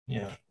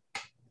Yeah.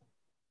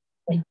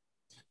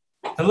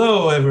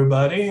 Hello,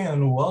 everybody,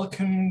 and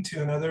welcome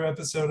to another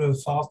episode of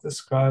Off the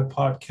Scribe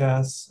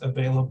podcast,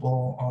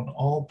 available on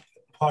all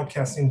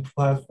podcasting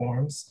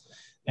platforms.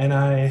 And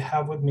I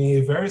have with me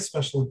a very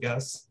special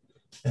guest,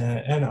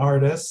 an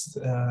artist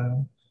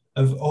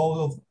of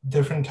all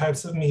different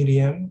types of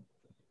medium,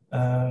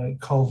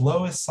 called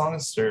Lois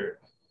Songster.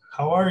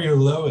 How are you,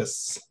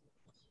 Lois?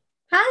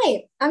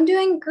 Hi, I'm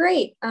doing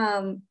great.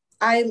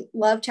 I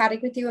love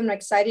chatting with you. I'm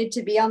excited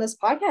to be on this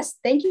podcast.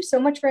 Thank you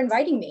so much for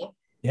inviting me.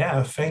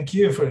 Yeah, thank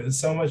you for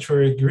so much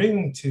for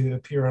agreeing to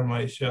appear on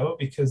my show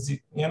because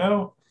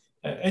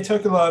I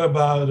talk a lot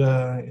about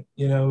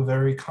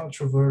very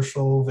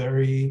controversial,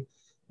 very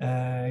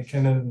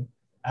kind of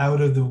out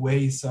of the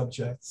way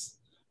subjects,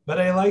 but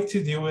I like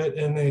to do it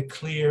in a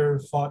clear,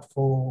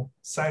 thoughtful,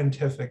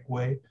 scientific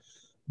way.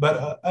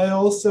 But I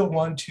also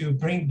want to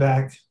bring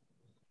back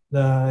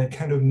the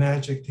kind of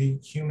magic to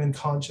human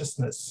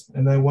consciousness,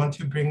 and I want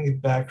to bring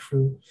it back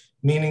through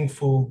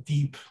meaningful,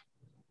 deep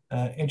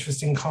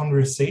interesting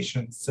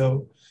conversations.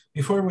 So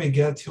before we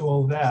get to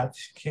all that,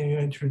 can you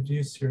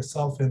introduce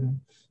yourself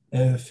in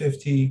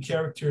 50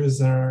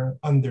 characters or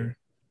under?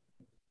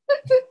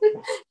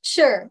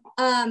 Sure.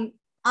 I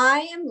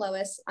am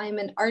Lois. I'm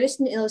an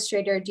artist and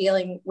illustrator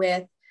dealing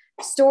with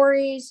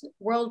stories,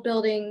 world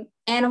building,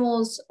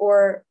 animals,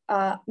 or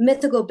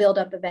mythical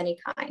buildup of any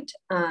kind.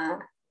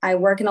 I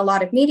work in a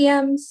lot of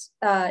mediums,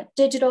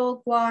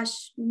 digital,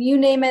 gouache, you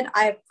name it.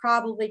 I've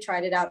probably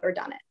tried it out or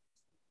done it.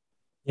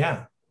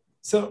 Yeah.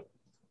 So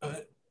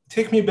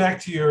take me back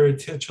to your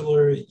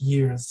titular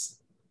years.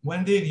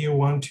 When did you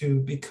want to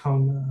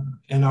become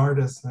an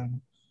artist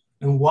and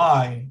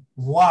why?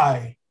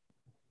 Why?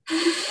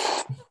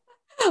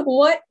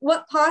 What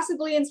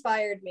possibly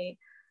inspired me?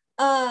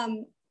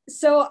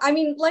 So I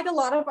mean, like a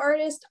lot of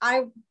artists,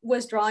 I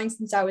was drawing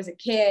since I was a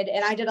kid,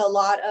 and I did a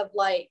lot of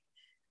like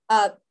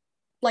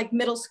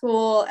middle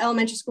school,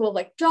 elementary school,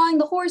 like drawing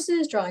the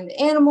horses, drawing the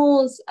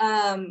animals.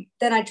 Then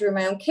I drew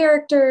my own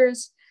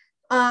characters.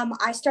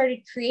 I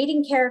started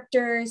creating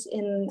characters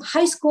in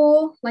high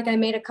school. Like I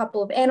made a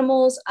couple of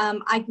animals.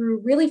 I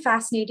grew really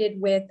fascinated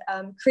with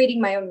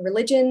creating my own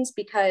religions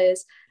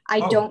because I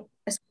don't,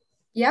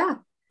 yeah.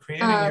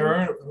 Creating your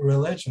own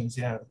religions,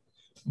 yeah.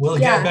 We'll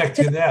yeah. get back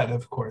to that,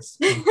 of course.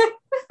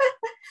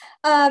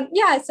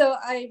 Yeah, so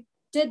I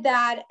did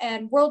that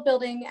and world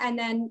building. And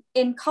then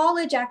in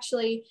college,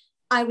 actually,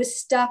 I was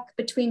stuck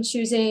between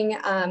choosing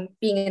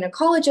being an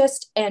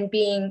ecologist and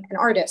being an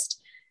artist.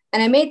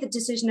 And I made the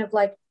decision of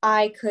like,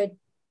 I could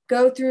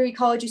go through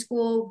ecology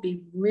school,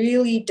 be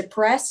really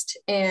depressed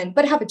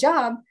but have a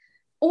job,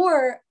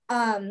 or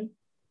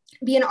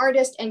be an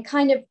artist and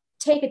kind of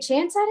take a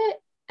chance at it.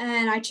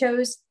 And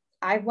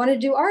I wanted to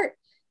do art.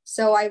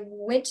 So I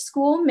went to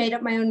school, made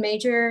up my own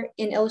major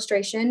in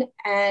illustration,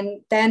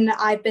 and then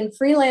I've been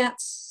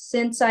freelance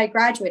since I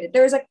graduated.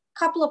 There was a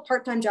couple of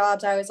part-time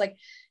jobs. I was like,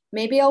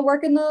 maybe I'll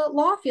work in the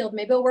law field,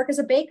 maybe I'll work as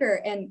a baker.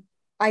 And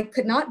I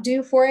could not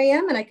do 4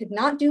 a.m. and I could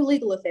not do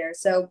legal affairs.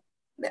 So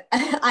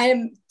I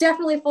am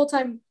definitely a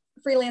full-time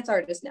freelance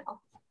artist now.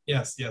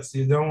 Yes.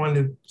 You don't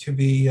want to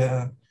be,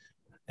 I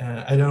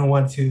don't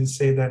want to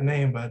say that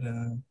name, but,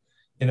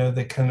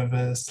 the kind of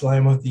a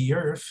slime of the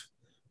earth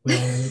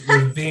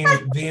with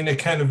being a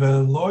kind of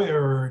a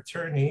lawyer or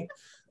attorney.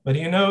 But,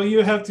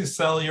 you have to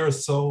sell your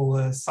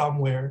soul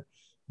somewhere,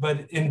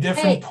 but in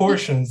different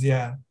portions.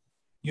 Yeah.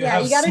 You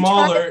got to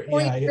try it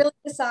before you really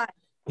decide.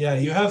 Yeah,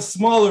 you have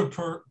smaller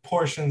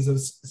portions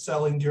of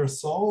selling your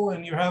soul,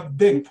 and you have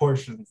big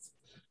portions.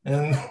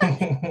 And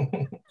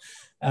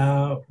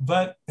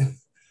but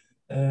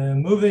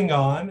moving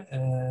on,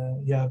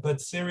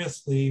 but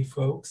seriously,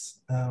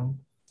 folks.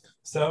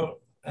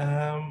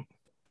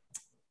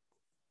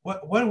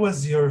 What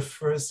was your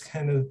first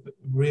kind of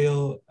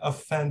real,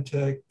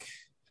 authentic,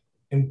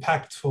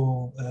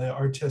 impactful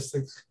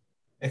artistic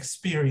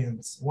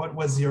experience? What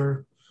was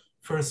your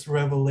first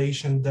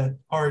revelation that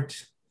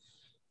art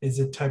is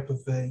a type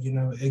of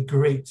a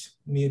great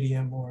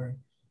medium or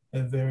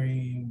a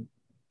very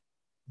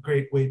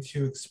great way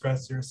to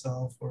express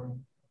yourself or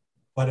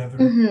whatever?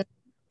 Mm-hmm.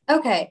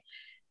 Okay.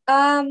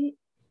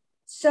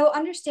 So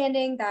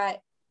understanding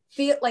that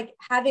feel like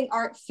having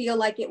art feel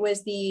like it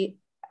was the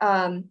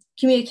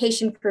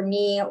communication for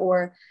me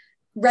or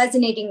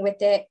resonating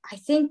with it. I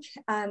think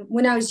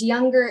when I was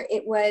younger,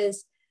 it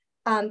was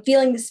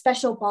feeling the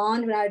special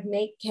bond when I would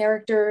make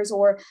characters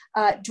or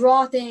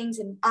draw things,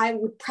 and I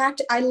would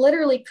practice. I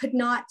literally could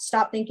not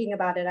stop thinking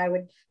about it. I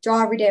would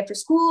draw every day after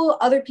school.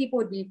 Other people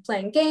would be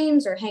playing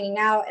games or hanging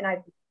out, and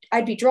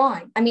I'd be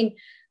drawing. I mean,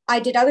 I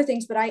did other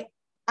things, but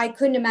I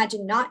couldn't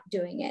imagine not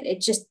doing it.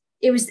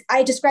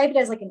 I describe it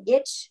as like an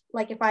itch.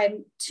 Like if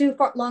I'm too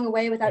far long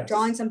away without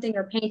drawing something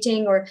or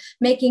painting or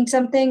making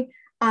something,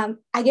 I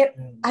get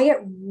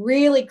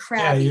really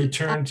crabby. Yeah, you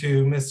turn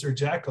to Mr.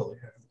 Jekyll.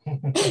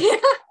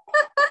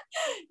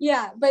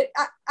 Yeah, but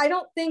I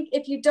don't think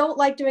if you don't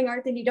like doing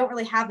art, then you don't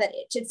really have that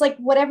itch. It's like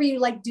whatever you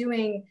like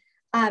doing,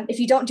 if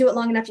you don't do it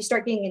long enough, you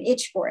start getting an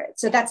itch for it.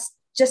 So that's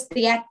just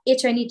the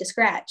itch I need to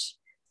scratch.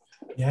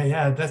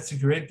 Yeah, that's a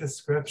great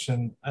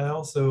description. I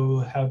also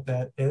have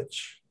that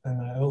itch,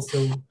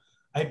 and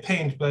I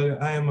paint,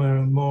 but I am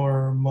a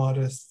more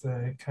modest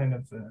kind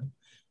of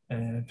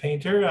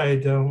painter. I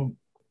don't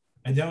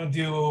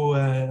do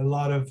a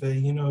lot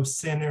of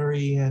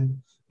scenery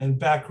and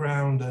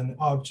background and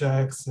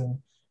objects and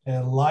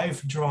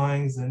life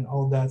drawings and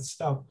all that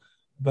stuff.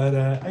 But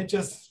I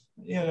just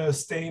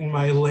stay in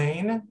my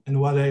lane and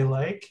what I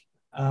like.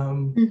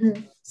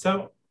 Mhm.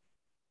 So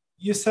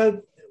you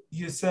said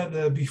you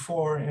said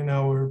before in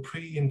our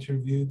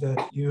pre-interview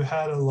that you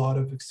had a lot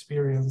of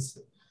experience,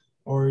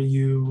 or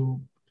you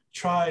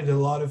tried a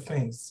lot of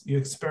things. You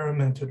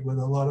experimented with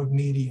a lot of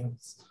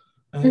mediums.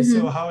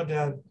 So Mhm. how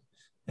that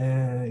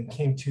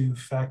came to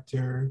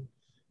factor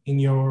in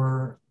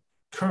your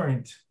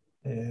current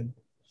uh,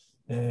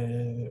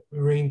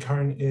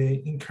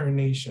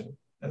 incarnation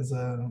as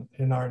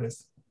an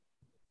artist?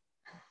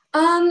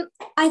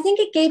 I think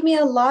it gave me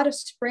a lot of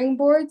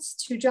springboards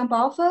to jump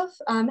off of.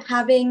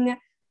 Having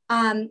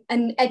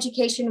an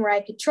education where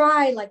I could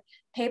try like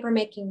paper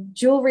making,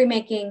 jewelry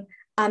making,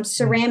 Mm.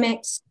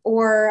 ceramics,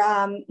 or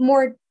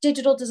more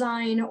digital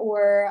design,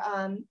 or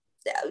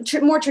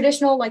more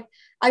traditional. Like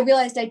I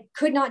realized I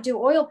could not do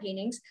oil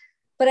paintings,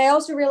 but I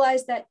also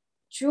realized that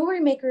jewelry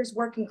makers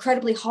work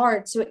incredibly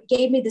hard. So it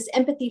gave me this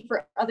empathy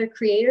for other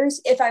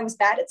creators if I was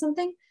bad at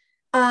something.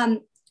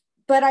 Um,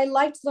 but I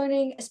liked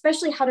learning,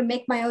 especially how to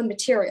make my own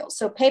materials.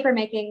 So paper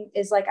making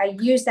is like I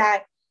use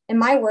that in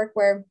my work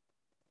where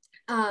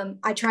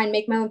I try and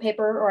make my own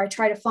paper, or I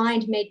try to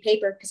find made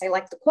paper because I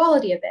like the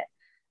quality of it.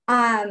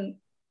 Um,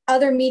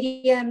 Other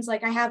mediums,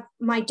 like I have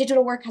my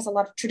digital work has a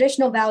lot of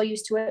traditional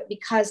values to it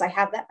because I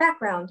have that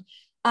background.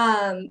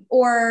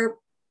 Or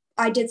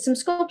I did some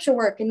sculpture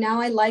work, and now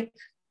I like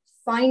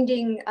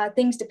finding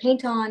things to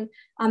paint on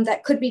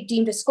that could be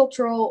deemed as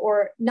sculptural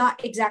or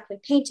not exactly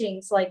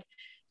paintings. Like,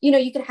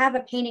 you could have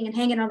a painting and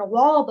hang it on a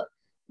wall, but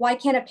why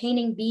can't a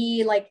painting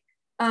be like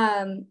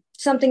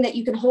something that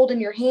you can hold in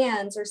your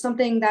hands, or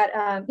something that,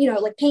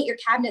 like paint your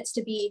cabinets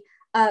to be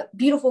a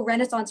beautiful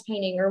Renaissance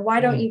painting? Or why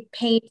don't Mm. you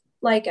paint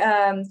like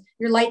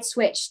your light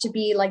switch to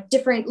be like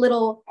different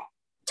little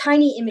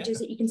tiny images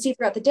Yeah. that you can see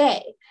throughout the day?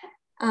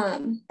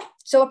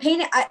 So a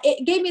painting,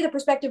 it gave me the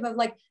perspective of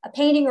like a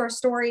painting or a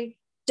story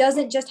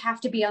doesn't just have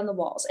to be on the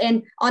walls.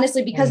 And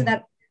honestly, because of Mm.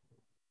 that,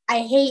 I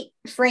hate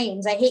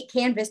frames. I hate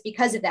canvas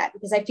because of that,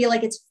 because I feel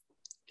like it's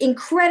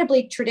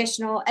incredibly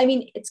traditional. I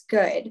mean, it's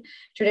good.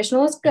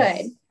 Traditional is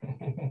good,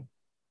 Yes.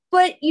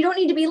 but you don't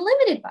need to be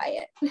limited by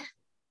it.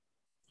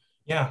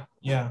 Yeah.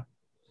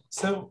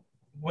 So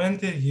when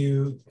did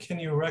can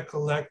you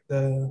recollect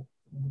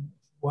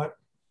what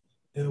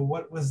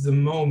what was the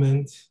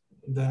moment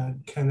that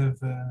kind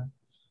of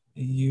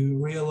you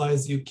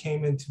realized you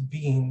came into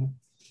being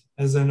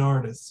as an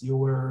artist?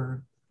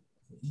 You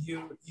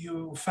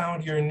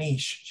found your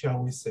niche, shall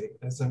we say,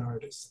 as an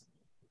artist.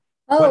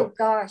 Oh What?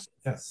 gosh.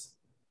 Yes.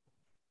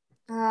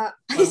 I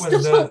What was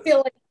still don't the? feel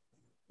like,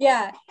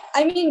 yeah.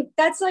 I mean,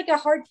 I feel like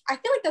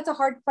that's a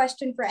hard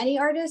question for any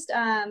artist.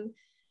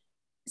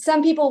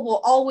 Some people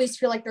will always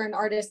feel like they're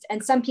an artist,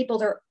 and some people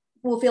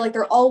will feel like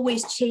they're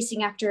always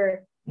chasing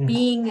after Mm,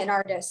 being an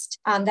artist.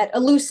 That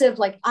elusive,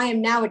 like I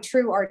am now a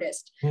true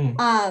artist. mm,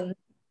 Um,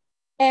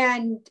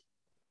 and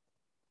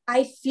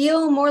I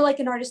feel more like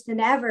an artist than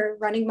ever,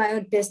 running my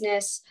own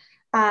business,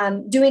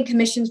 doing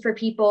commissions for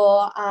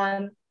people,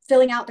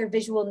 filling out their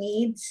visual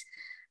needs.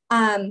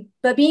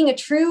 But being a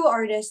true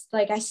artist,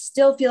 like I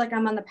still feel like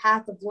I'm on the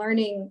path of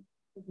learning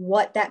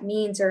what that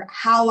means, or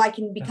how I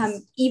can become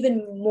yes. even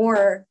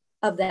more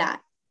of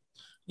that.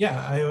 Yeah.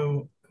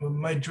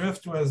 My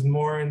drift was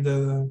more in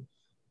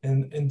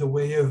the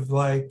way of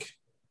like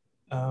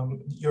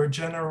your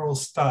general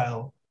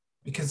style,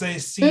 because I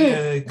see Mm,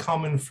 a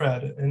common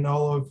thread in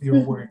all of your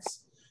mhm. works,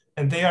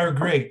 and they are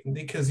great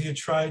because you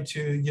try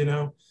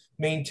to,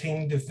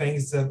 maintain the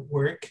things that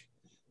work,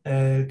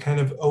 kind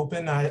of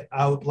open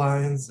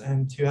outlines,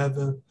 and to have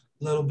a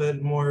little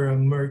bit more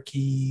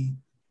murky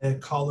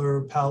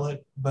color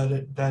palette, but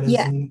that is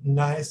Yeah.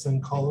 nice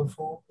and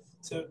colorful.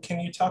 So, can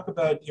you talk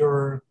about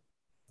your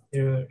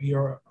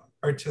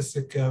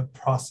artistic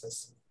process,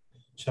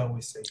 shall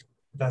we say?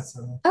 That's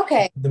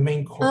Okay. the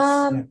main course.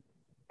 Yeah. Um,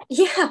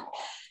 yeah.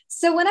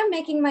 So when I'm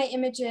making my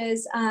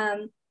images,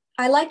 I've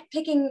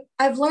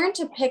learned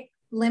to pick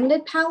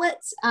limited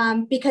palettes,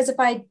 because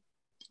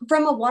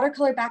from a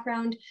watercolor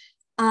background,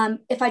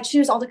 if I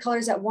choose all the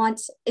colors at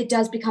once, it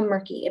does become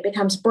murky. It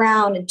becomes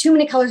brown, and too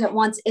many colors at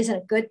once isn't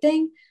a good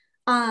thing.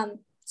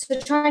 So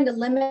trying to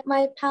limit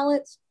my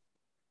palettes,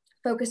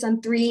 focus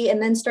on three,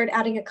 and then start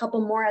adding a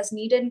couple more as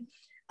needed.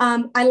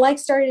 I like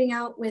starting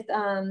out with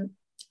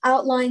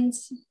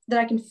outlines that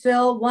I can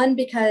fill. One,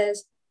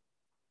 because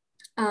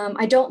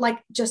I don't like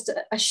just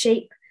a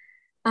shape.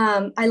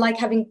 I like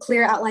having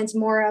clear outlines,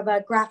 more of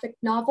a graphic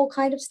novel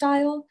kind of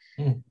style.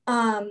 Mm.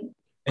 I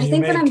And you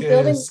think when make I'm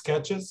building,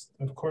 sketches,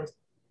 of course.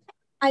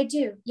 I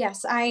do,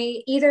 yes.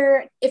 I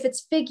either, if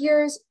it's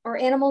figures or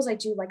animals, I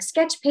do like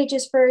sketch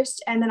pages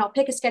first, and then I'll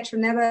pick a sketch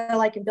from there that I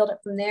like and build it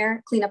from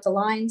there, clean up the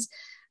lines.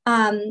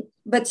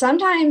 But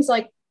sometimes,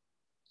 like,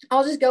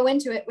 I'll just go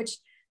into it, which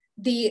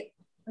the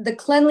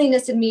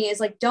cleanliness in me is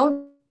like,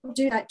 don't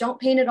do that. Don't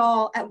paint it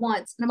all at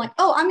once. And I'm like,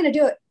 oh, I'm going to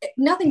do it.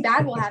 Nothing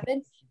bad will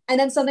happen. And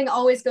then something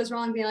always goes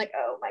wrong, being like,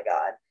 oh my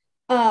God.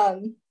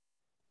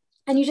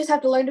 And you just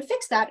have to learn to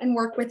fix that and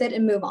work with it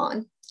and move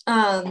on.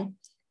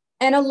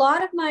 And a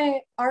lot of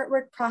my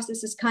artwork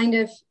process is kind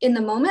of in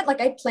the moment.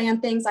 Like I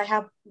plan things, I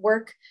have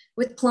work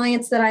with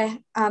clients that I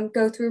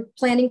go through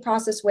planning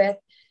process with.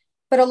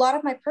 But a lot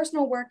of my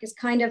personal work is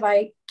kind of,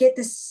 I get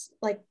this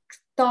like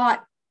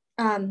thought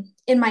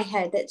in my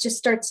head that just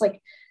starts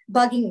like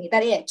bugging me,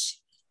 that itch.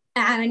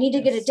 And I need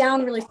to get it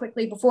down really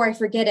quickly before I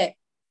forget it.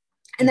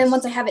 And then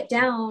once I have it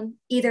down,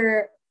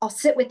 either I'll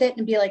sit with it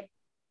and be like,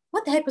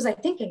 what the heck was I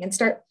thinking? And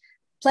start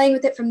playing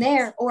with it from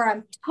there, or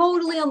I'm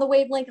totally on the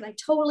wavelength and I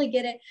totally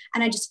get it.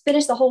 And I just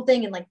finish the whole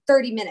thing in like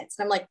 30 minutes.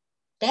 And I'm like,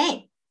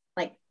 dang,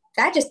 like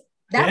that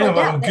Damn,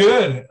 I'm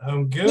good.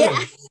 I'm good. Yeah.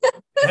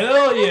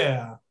 Hell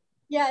yeah.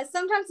 Yeah.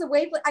 Sometimes the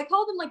wavelength, I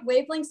call them like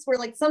wavelengths, where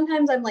like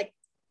sometimes I'm like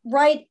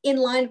right in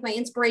line with my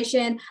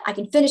inspiration. I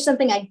can finish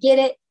something, I get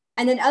it.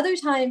 And then other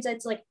times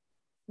it's like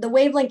the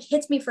wavelength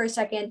hits me for a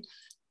second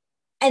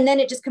and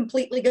then it just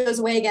completely goes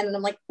away again. And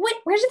I'm like, what,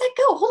 where did that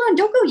go? Hold on,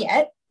 don't go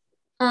yet.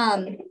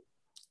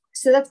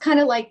 So that's kind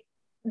of like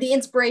the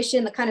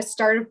inspiration, the kind of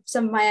start of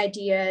some of my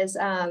ideas.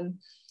 I'm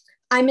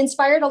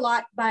inspired a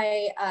lot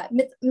by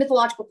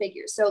mythological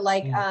figures. So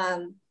like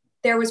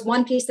there was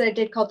one piece that I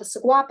did called the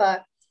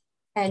Saguapa,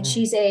 and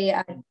she's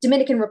a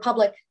Dominican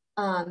Republic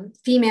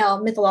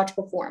female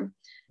mythological form.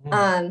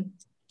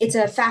 It's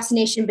a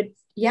fascination, but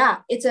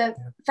it's a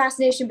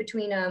fascination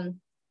between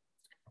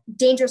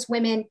dangerous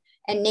women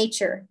and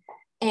nature.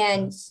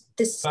 And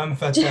this femme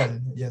fatale,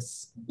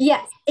 yes.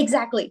 Yes,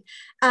 exactly.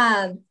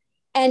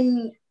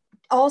 And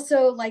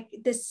also like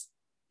this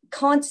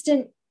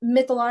constant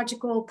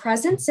mythological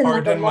presence in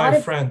like a lot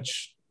of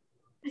French.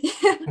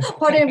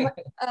 Pardonnez-moi.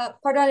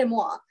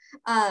 Pardon-moi.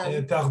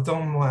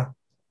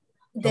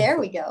 There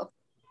we go.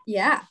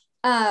 Yeah.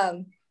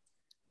 But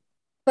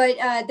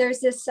there's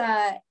this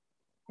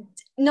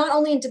not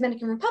only in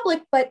Dominican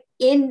Republic, but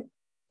in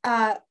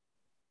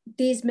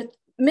these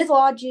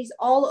mythologies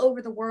all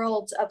over the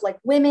world of like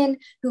women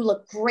who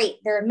look great.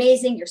 They're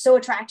amazing. You're so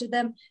attracted to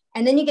them.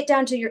 And then you get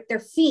down to their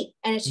feet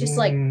and it's just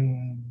like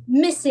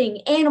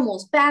missing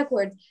animals,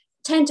 backward,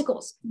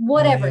 tentacles,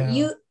 whatever.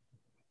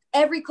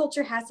 Every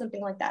culture has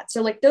something like that.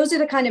 So like, those are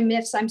the kind of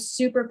myths I'm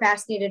super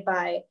fascinated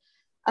by,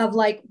 of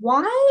like,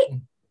 why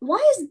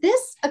is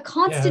this a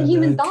constant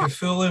human thought?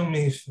 Cthulhu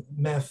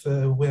myth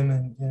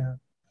women,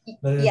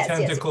 the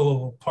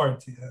tentacle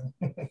part,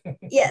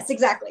 Yes,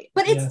 exactly.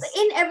 But it's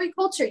in every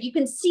culture. You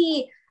can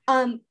see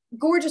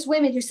gorgeous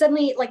women who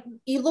suddenly, like,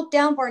 you look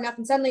down far enough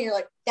and suddenly you're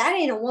like, that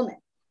ain't a woman.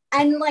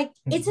 And like,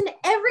 it's in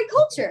every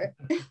culture.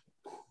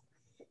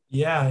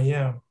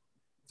 Yeah,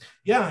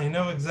 I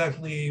know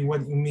exactly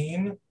what you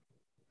mean.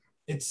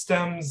 It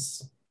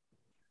stems,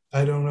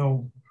 I don't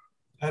know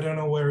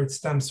where it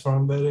stems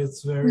from, but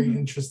it's very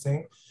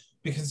interesting,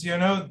 because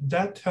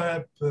that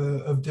type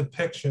of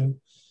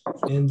depiction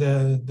in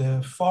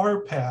the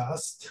far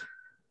past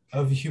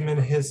of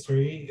human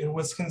history, it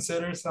was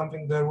considered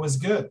something that was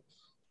good.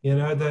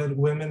 That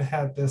women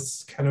had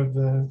this kind of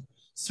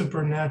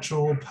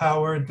supernatural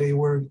power. They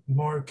were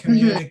more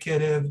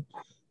communicative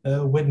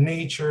with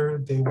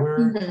nature. They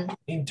were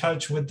in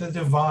touch with the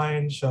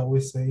divine, shall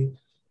we say,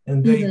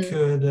 and they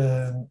could,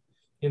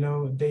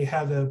 they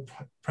had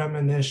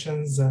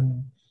premonitions,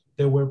 and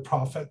there were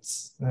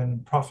prophets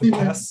and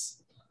prophetesses,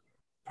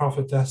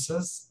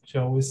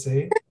 shall we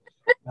say.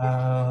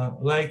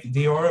 Like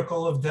the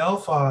Oracle of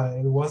Delphi,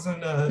 it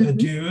wasn't a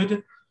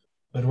dude,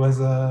 but was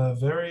a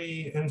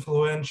very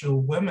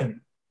influential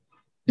woman.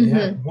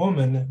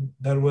 Woman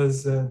that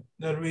was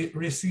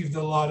received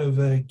a lot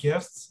of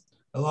gifts,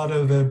 a lot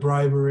of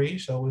bribery,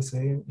 shall we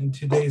say, in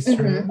today's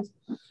terms.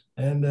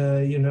 And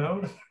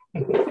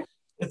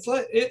it's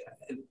like it.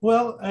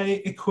 Well,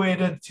 I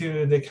equate it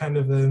to the kind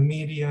of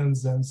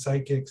mediums and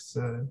psychics,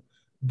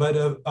 but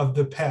of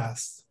the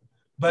past.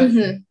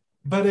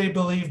 But I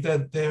believe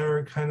that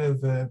their kind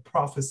of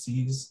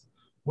prophecies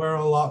were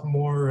a lot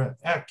more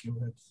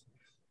accurate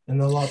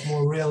and a lot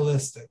more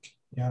realistic.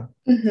 Yeah.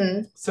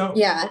 So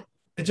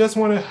I just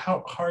want to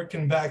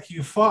harken back.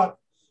 You thought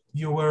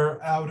you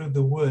were out of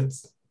the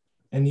woods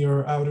and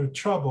you're out of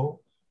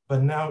trouble,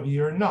 but now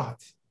you're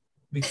not,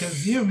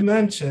 because you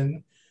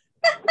mentioned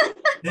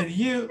that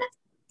you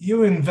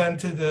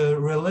invented the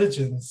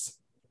religions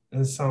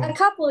and some. A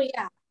couple,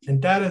 yeah.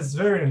 And that is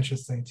very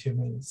interesting to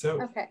me.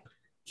 So. Okay.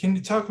 Can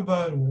you talk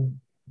about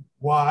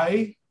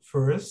why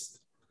first?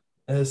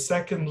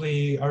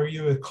 Secondly, are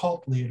you a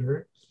cult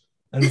leader?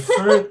 And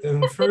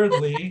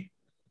thirdly,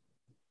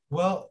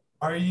 well,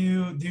 do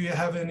you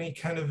have any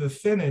kind of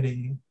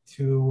affinity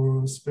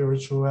to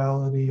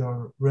spirituality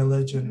or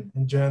religion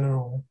in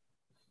general?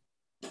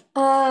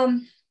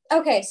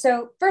 Okay,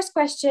 so first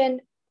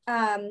question,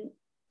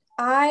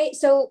 I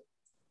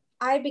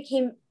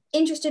became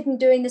interested in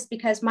doing this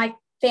because my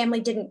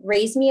family didn't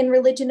raise me in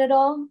religion at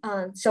all.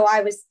 So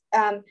I was,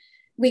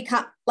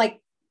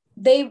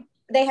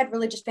 they had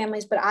religious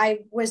families, but I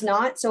was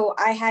not. So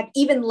I had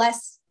even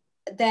less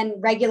than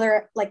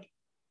regular, like,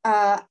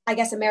 I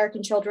guess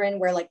American children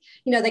where like,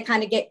 they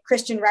kind of get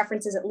Christian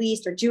references at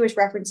least, or Jewish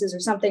references or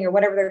something, or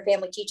whatever their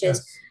family teaches.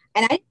 Yes.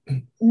 And I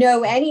didn't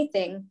know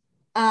anything.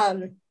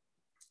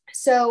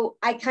 So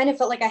I kind of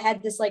felt like I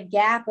had this like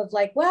gap of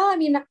like, well, I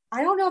mean,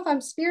 I don't know if I'm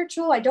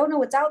spiritual. I don't know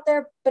what's out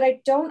there, but I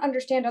don't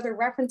understand other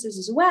references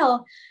as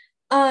well.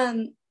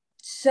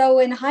 So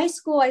in high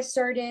school, I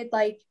started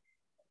like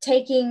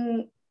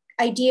taking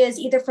ideas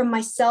either from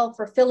myself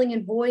or filling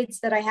in voids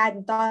that I had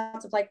in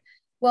thoughts of like,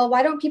 well,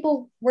 why don't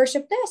people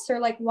worship this? Or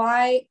like,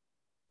 why,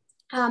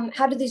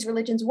 how do these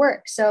religions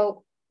work?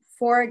 So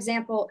for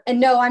example, and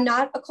no, I'm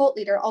not a cult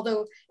leader,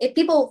 although if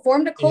people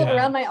formed a cult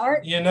around my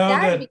art,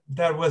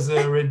 that was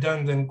a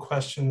redundant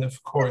question,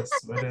 of course,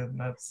 but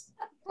that's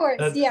of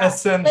course,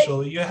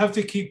 essential. But you have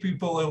to keep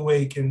people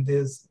awake in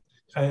this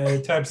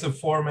types of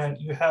format.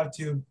 You have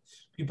to,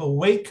 people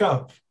wake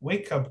up,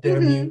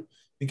 damn you,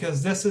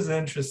 because this is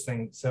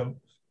interesting. So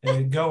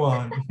go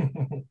on.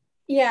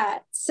 Yeah.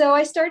 So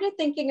I started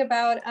thinking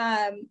about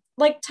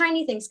like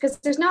tiny things, because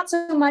there's not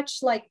so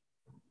much like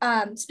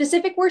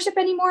specific worship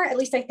anymore, at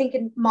least I think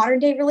in modern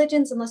day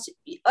religions, unless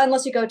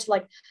you go to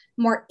like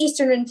more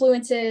Eastern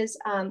influences,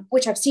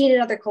 which I've seen in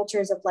other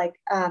cultures of like,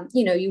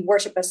 you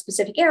worship a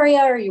specific area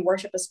or you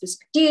worship a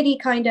specific deity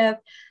kind of.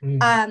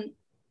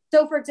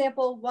 So for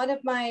example, one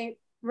of my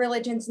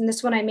religions, and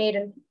this one I made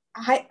in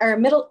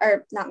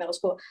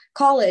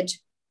college,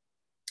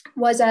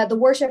 was the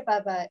worship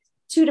of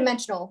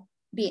two-dimensional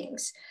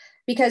beings,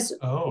 because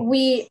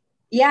we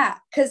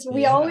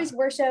always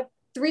worship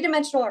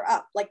three-dimensional or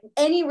up. Like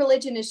any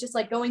religion is just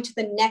like going to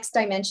the next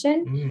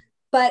dimension.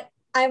 But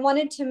I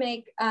wanted to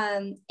make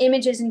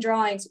images and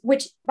drawings,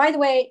 which, by the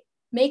way,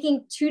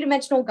 making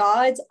two-dimensional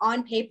gods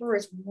on paper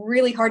is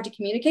really hard to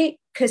communicate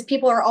because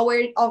people are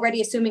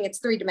already assuming it's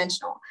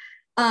three-dimensional.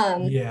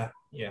 Yeah.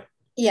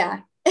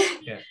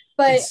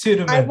 But it's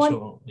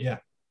two-dimensional.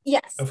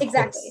 Yes,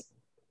 exactly.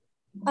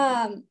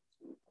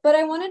 But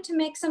I wanted to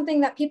make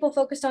something that people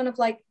focused on of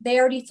like, they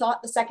already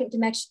thought the second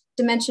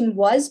dimension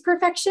was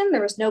perfection.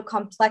 There was no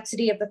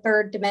complexity of the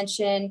third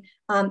dimension.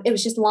 It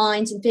was just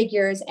lines and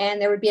figures. And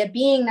there would be a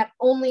being that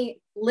only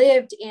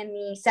lived in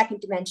the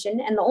second dimension.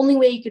 And the only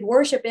way you could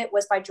worship it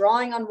was by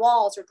drawing on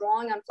walls or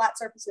drawing on flat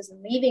surfaces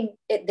and leaving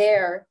it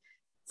there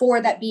for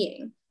that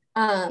being.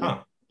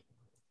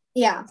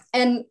 Yeah.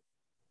 And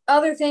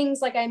other things,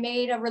 like I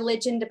made a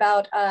religion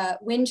about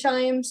wind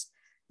chimes,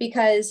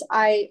 because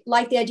I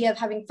like the idea of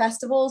having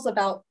festivals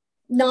about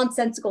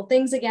nonsensical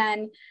things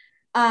again.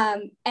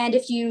 And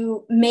if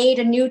you made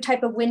a new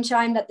type of wind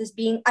chime that this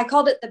being, I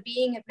called it the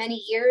being of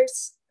many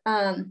ears.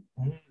 And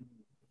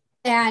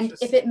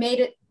if it made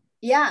it,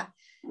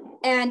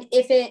 and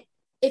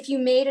if you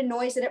made a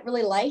noise that it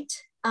really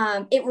liked,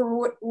 it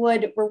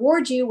would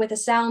reward you with a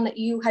sound that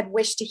you had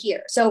wished to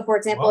hear. So for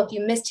example, if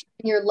you missed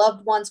your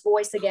loved one's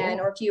voice again,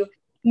 or if you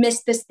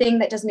missed this thing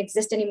that doesn't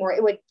exist anymore,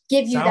 it would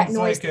give you that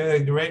noise. Sounds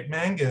like a great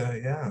manga.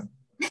 Yeah.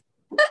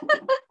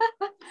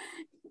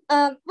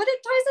 But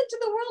it ties into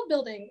the world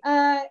building.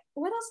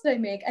 What else did I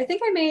make? I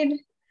think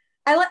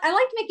I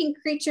liked making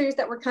creatures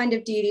that were kind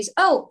of deities.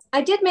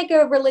 I did make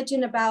a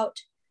religion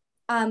about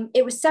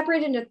it was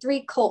separated into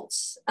 3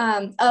 cults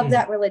of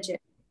that religion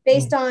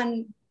based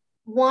on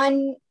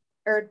 1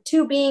 or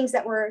 2 beings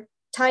that were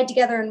tied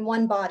together in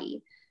one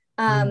body.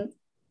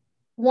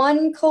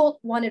 One cult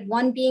wanted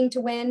one being to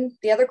win.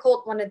 The other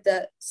cult wanted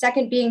the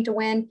second being to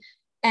win.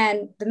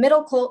 And the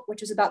middle cult,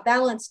 which was about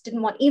balance,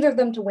 didn't want either of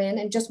them to win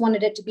and just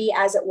wanted it to be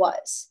as it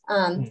was.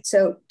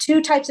 So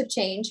 2 types of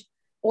change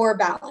or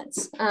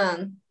balance.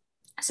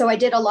 So I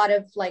did a lot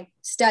of like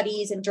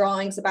studies and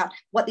drawings about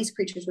what these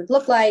creatures would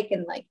look like,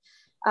 and like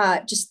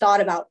just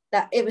thought about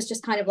that. It was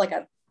just kind of like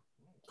a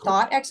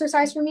thought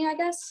exercise for me, I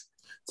guess.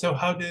 So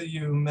how do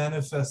you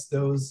manifest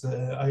those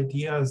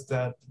ideas,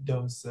 that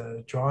those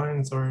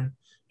drawings, or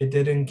it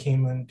didn't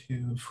came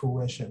into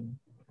fruition?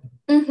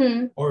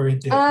 Or it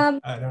did?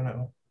 I don't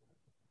know.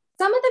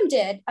 Some of them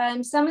did.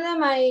 Some of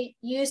them I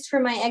used for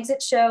my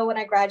exit show when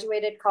I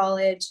graduated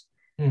college,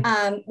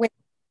 with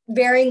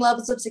varying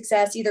levels of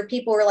success. Either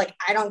people were like,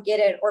 I don't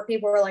get it, or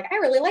people were like, I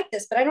really like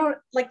this, but I don't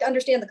like to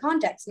understand the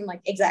context. And I'm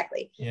like,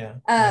 exactly. Yeah.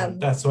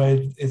 That's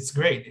why it's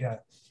great. Yeah.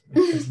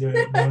 Because you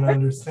don't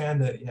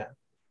understand it. Yeah.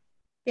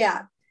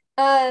 Yeah.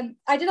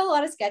 I did a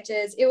lot of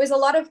sketches. It was a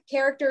lot of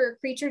character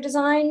creature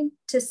design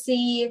to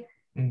see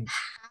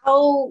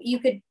how you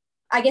could,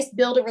 I guess,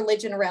 build a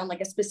religion around like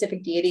a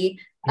specific deity.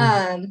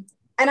 And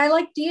I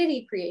liked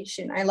deity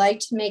creation. I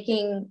liked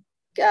making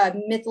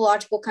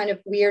mythological kind of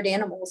weird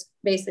animals,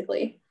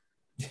 basically.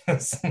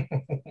 Yes.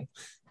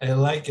 I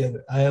like it.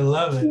 I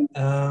love it.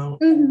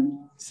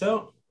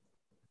 So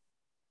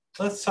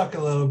let's talk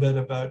a little bit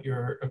about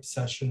your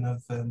obsession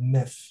of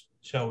myth,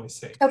 shall we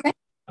say. Okay.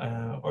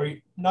 Or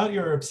not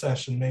your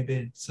obsession, maybe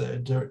it's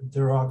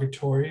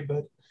derogatory,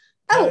 but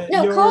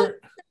no,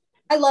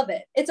 I love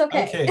it. It's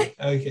okay.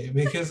 Okay,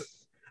 because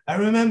I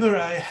remember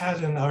I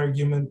had an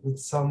argument with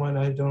someone.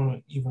 I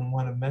don't even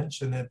want to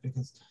mention it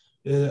because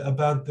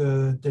about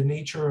the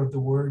nature of the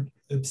word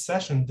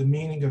obsession, the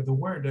meaning of the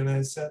word. And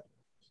I said,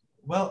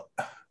 well,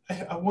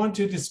 I want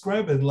to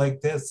describe it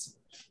like this.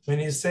 When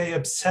you say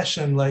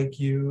obsession, like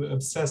you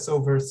obsess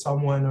over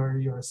someone or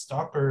you're a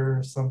stalker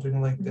or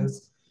something like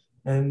this.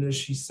 And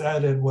she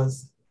said it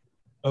was,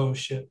 oh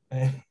shit,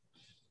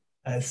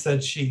 I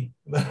said she.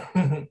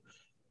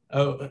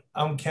 Oh,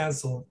 I'm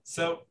canceled.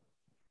 So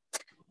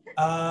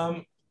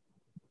um,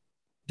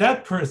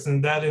 that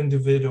person, that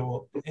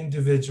individual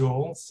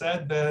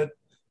said that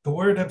the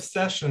word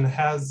obsession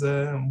has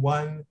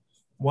one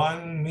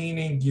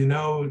meaning, you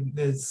know,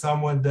 is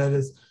someone that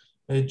is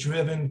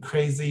driven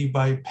crazy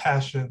by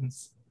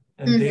passions,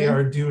 and they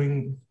are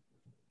doing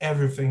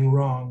everything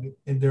wrong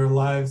in their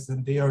lives,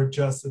 and they are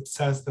just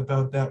obsessed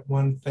about that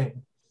one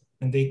thing,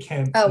 and they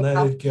can't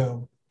let it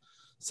go.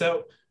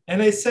 So,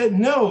 and I said,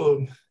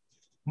 no,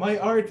 my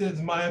art is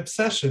my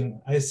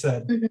obsession. I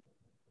said,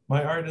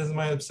 my art is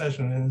my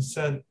obsession. And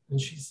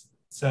she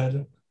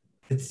said,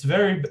 it's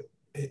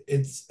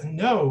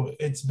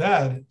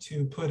bad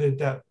to put it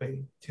that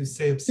way, to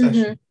say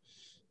obsession.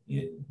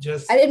 I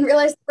didn't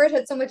realize the word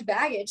had so much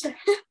baggage.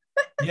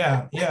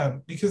 yeah,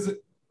 because,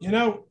 you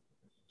know,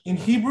 in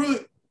Hebrew,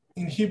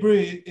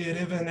 it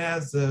even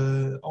has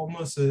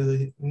almost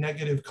a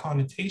negative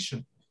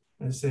connotation.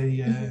 I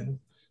say, and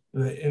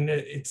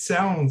it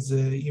sounds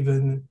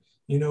even,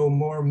 you know,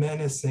 more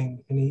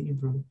menacing in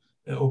Hebrew.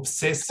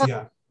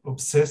 Obsessia.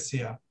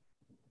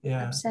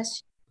 Yeah.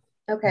 Obsession.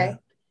 Okay. Yeah.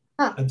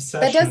 Huh.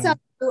 Obsession. That does sound.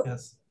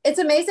 Yes. It's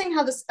amazing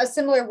how a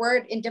similar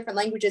word in different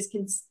languages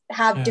can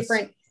have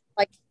different,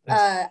 like,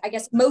 I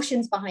guess,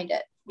 emotions behind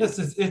it. Yes,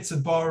 it's a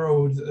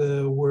borrowed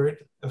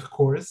word, of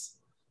course.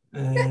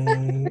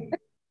 And,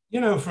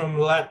 you know, from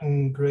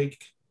Latin,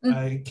 Greek,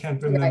 I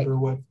can't remember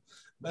what,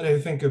 but I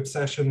think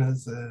obsession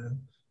has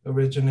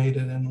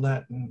originated in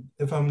Latin,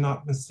 if I'm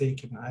not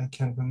mistaken. I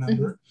can't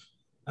remember.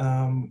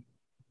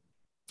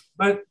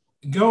 But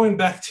going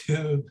back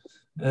to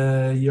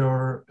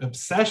your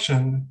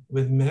obsession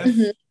with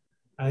myth,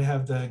 I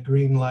have the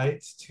green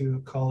light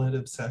to call it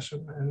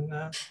obsession. And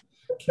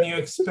can you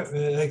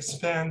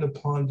expand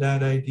upon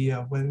that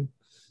idea?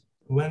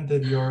 When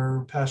did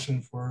your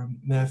passion for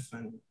myth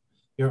and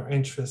your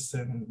interest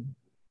in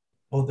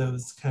all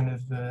those kind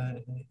of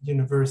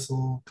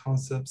universal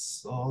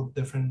concepts, all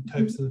different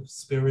types of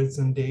spirits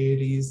and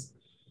deities,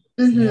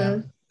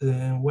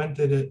 when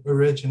did it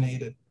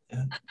originate?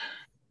 Yeah.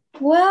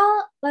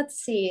 Well, let's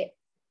see.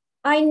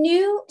 I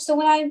knew, so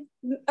when I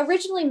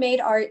originally made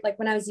art, like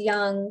when I was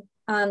young,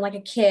 like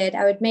a kid,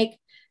 I would make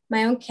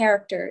my own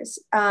characters.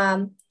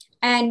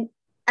 And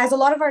as a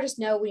lot of artists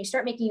know, when you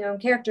start making your own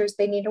characters,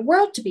 they need a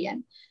world to be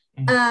in.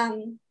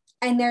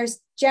 And there's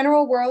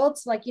general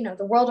worlds, like, you know,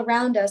 the world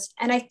around us.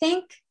 And I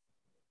think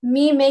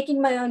me making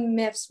my own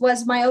myths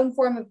was my own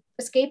form of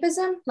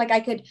escapism. Like, I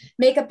could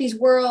make up these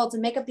worlds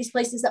and make up these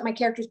places that my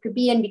characters could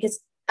be in,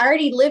 because I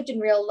already lived in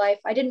real life.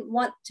 I didn't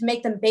want to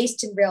make them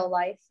based in real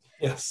life.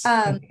 Yes.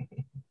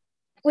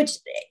 Which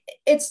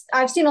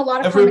I've seen a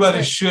lot of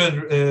everybody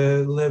should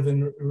live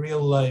in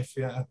real life.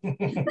 Yeah.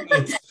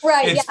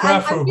 It's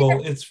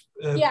preferable. It's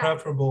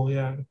preferable.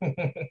 Yeah.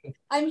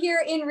 I'm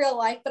here in real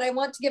life, but I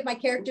want to give my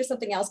character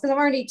something else because I'm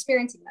already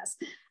experiencing this.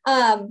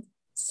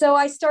 So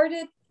I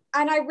started,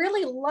 and I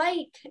really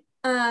like,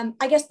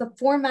 I guess, the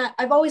format.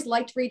 I've always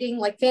liked reading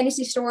like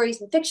fantasy stories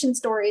and fiction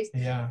stories.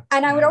 Yeah.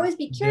 And I would always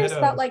be curious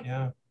about, like,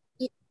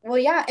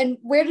 and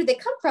where did they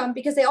come from?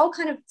 Because they all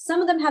kind of,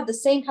 some of them have the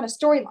same kind of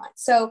storyline.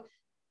 So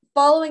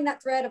following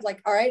that thread of,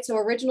 like, all right, so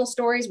original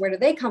stories, where do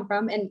they come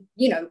from? And,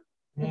 you know,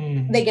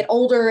 they get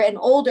older and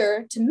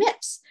older to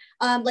myths,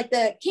 like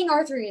the King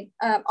Arthur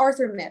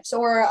myths,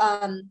 or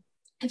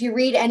if you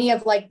read any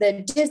of like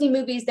the Disney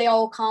movies, they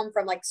all come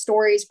from like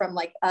stories from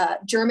like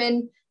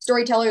German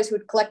storytellers who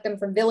would collect them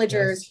from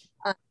villagers.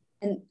 Yes.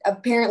 And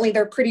apparently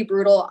they're pretty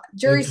brutal.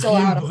 Jury's still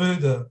out.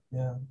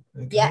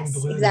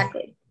 Yes,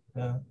 exactly.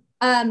 Yeah.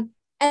 And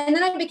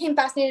then I became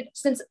fascinated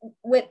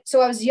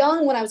so I was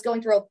young when I was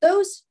going through all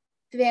those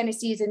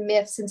fantasies and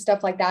myths and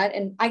stuff like that.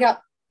 And I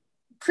got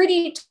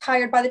pretty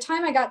tired. By the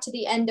time I got to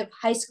the end of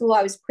high school,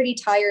 I was pretty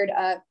tired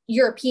of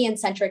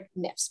European-centric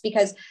myths,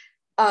 because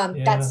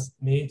that's,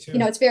 me too. You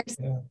know,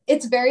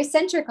 it's very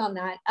centric on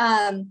that.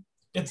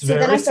 It's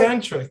very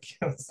centric.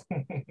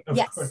 Of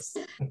course.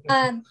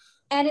 And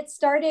I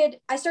started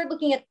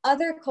looking at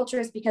other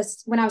cultures,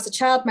 because when I was a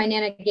child, my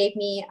Nana gave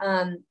me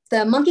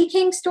the Monkey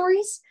King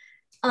stories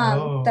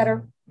that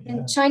are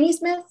in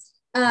Chinese myths.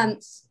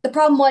 The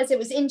problem was it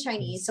was in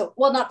Chinese. So,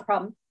 well, not the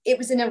problem. It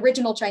was in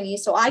original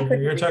Chinese, so I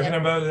couldn't. You're talking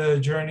about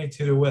the Journey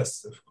to the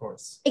West, of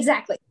course.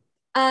 Exactly.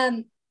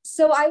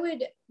 So I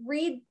would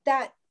read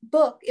that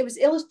book. It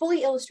was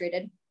fully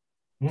illustrated,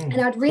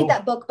 and I'd read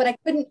that book, but I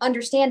couldn't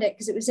understand it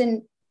because it was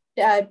in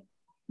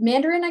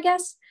Mandarin, I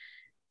guess.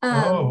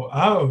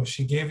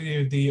 She gave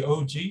you the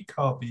OG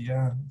copy,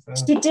 yeah.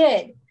 So. She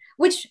did,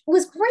 which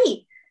was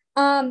great.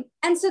 And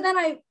so then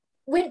I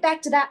went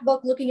back to that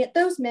book, looking at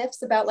those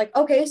myths about, like,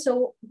 okay,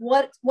 so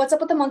what's up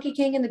with the Monkey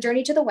King and the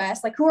Journey to the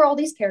West? Like, who are all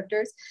these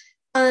characters?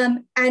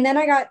 And then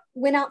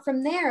went out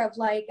from there of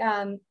like,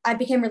 I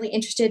became really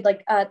interested,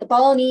 like the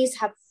Balinese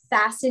have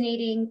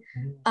fascinating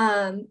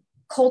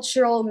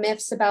cultural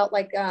myths about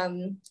like,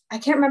 I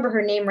can't remember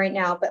her name right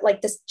now, but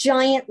like this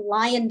giant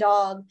lion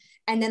dog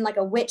and then like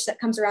a witch that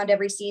comes around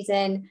every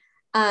season.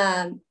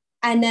 And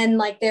then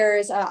like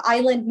there's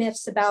island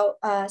myths about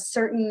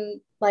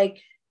certain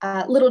like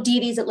little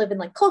deities that live in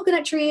like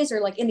coconut trees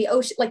or like in the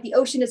ocean. Like the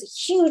ocean is a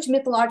huge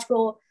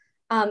mythological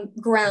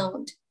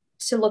ground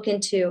to look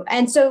into.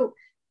 And so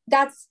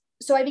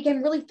I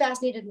became really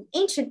fascinated in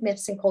ancient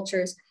myths and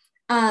cultures,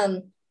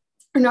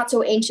 or not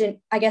so ancient,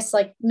 I guess,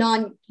 like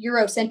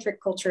non-Eurocentric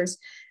cultures.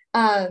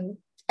 And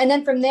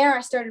then from there,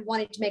 I started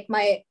wanting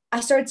to I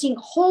started seeing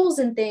holes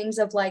in things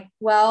of like,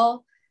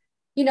 well,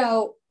 you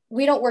know,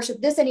 we don't worship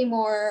this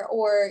anymore.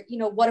 Or, you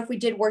know, what if we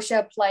did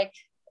worship like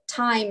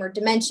time or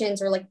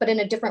dimensions or like, but in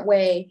a different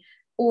way?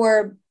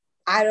 Or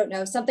I don't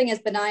know, something as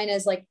benign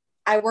as like,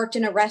 I worked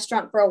in a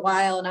restaurant for a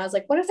while and I was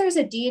like, what if there's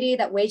a deity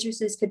that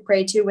waitresses could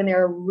pray to when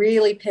they're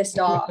really pissed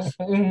off?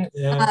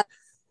 Yeah.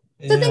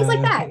 So things like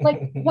Yeah. that.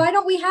 Like, why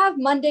don't we have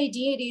Monday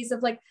deities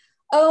of like,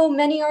 oh,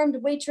 many-armed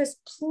waitress,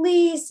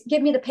 please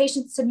give me the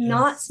patience to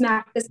not Yes.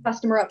 smack this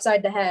customer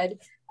upside the head.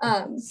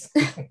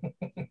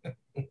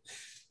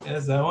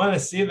 Yes, I want to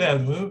see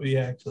that movie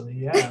actually.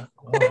 Yeah.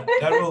 Well,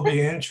 that will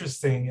be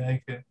interesting.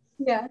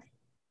 Yeah.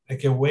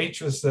 Like a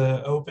waitress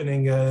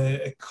opening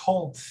a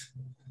cult,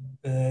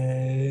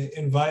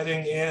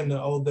 inviting in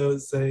all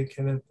those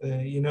kind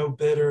of,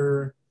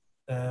 bitter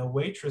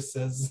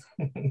waitresses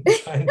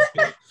trying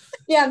to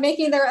Yeah,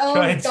 making their own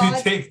trying to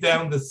gods. take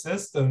down the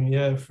system,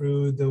 yeah,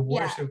 through the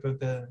Yeah. worship of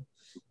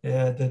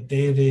the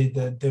deity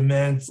that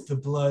demands the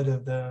blood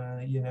of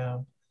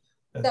of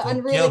The the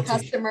unruly guilty.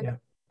 customer Yeah.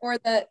 or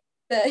the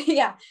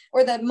yeah,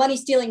 or the money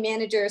stealing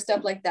manager,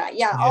 stuff like that.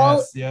 Yeah, all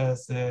Yes,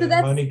 yes, so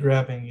that's money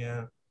grabbing,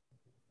 yeah.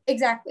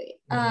 exactly.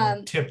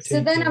 Tip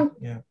So then taking,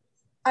 yeah.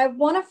 I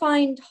want to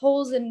find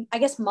holes in, I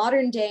guess,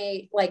 modern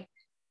day, like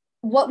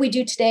what we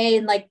do today,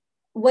 and like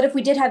what if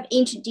we did have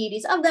ancient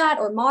deities of that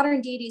or modern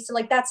deities. So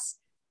like that's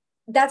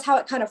how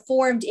it kind of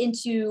formed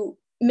into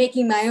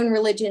making my own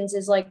religions,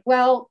 is like,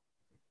 well,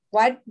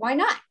 why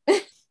not?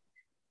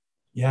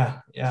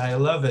 Yeah, yeah, I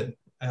love it.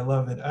 I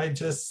love it. I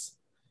just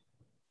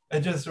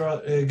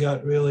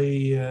got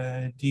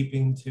really deep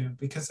into,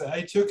 because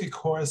I took a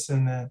course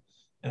in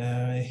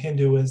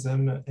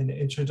Hinduism, an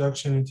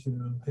introduction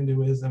into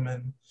Hinduism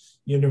in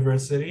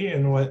university,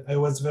 and what I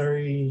was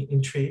very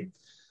intrigued.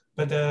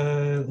 But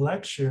the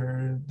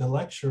lecturer,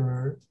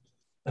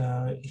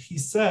 he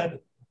said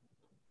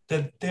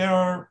that there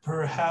are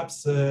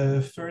perhaps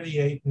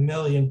 38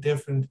 million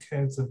different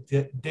kinds of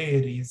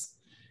deities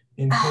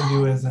in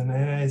Hinduism,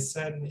 and I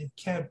said it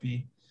can't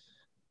be.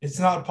 It's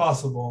not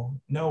possible.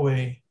 No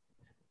way.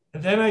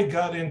 And then I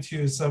got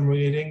into some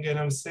reading and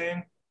I'm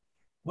saying,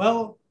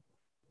 well,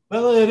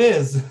 it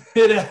is.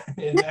 It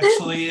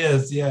actually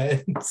is.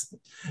 Yeah, Oh, it's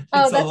a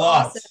that's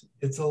lot. awesome.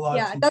 It's a lot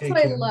Yeah, to that's what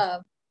take I in.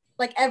 love.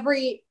 Like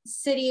every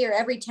city or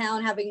every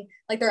town having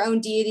like their own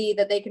deity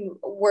that they can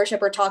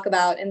worship or talk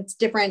about, and it's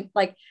different,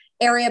 like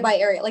area by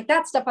area. Like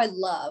that stuff I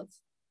love.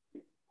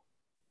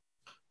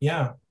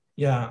 Yeah,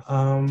 yeah.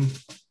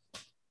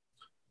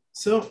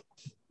 So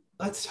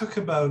let's talk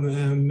about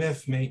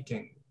myth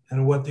making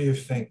and what do you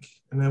think?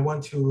 And I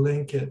want to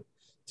link it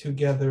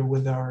together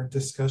with our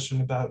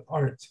discussion about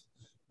art,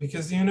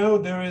 because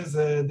there is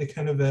the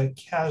kind of a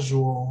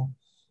casual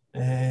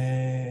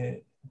uh,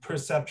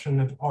 perception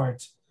of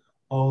art,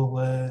 all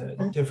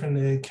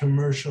different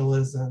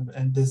commercialism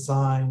and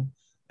design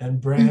and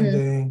Mm-hmm.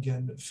 branding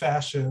and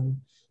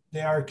fashion.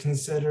 They are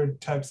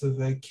considered types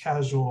of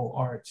casual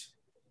art.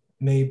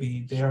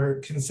 Maybe they are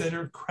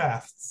considered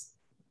crafts.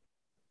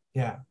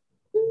 Yeah,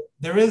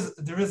 there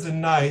is a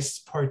nice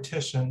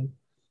partition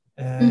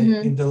in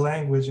Mm-hmm. the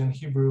language in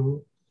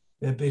Hebrew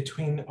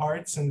between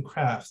arts and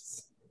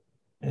crafts,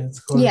 and it's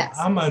called Yes.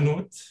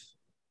 amanut,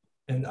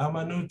 and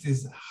amanut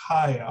is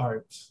high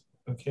art.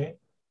 Okay,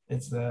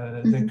 it's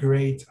the Mm-hmm.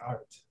 great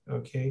art.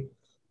 Okay,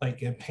 like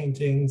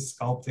painting,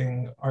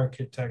 sculpting,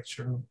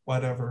 architecture,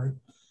 whatever,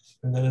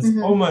 and then it's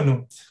Mm-hmm.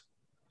 omanut,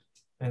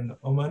 and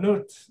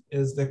omanut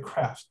is the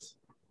craft.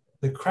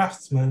 The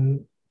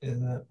craftsman is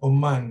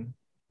oman,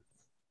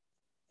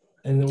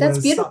 and That's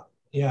beautiful.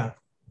 yeah.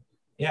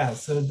 Yeah,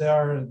 so there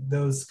are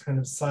those kind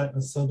of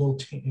subtle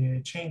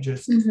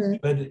changes, Mm-hmm.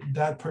 but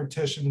that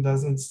partition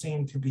doesn't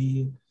seem to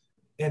be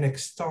in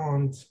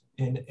extant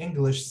in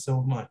English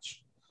so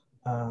much.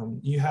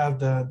 You have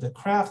the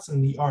crafts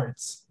and the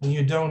arts, and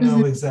you don't know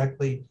Mm-hmm.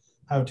 exactly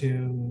how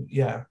to,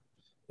 yeah,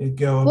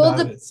 go Well,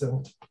 about it.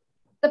 So,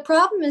 the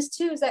problem is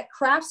too is that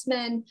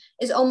craftsman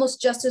is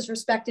almost just as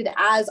respected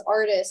as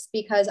artists,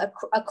 because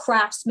a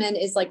craftsman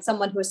is like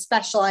someone who is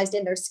specialized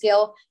in their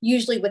skill,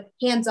 usually with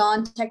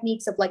hands-on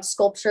techniques of like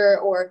sculpture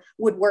or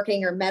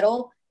woodworking or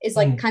metal, is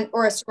like mm, kind,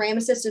 or a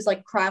ceramicist is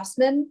like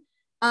craftsman.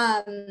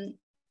 um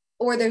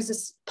or there's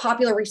this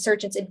popular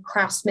resurgence in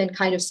craftsman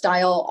kind of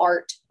style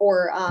art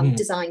or mm,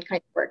 design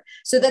kind of work,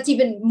 so that's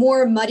even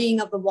more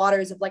muddying of the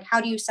waters of like, how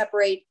do you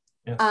separate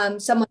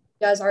yes, someone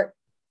who does art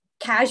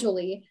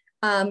casually,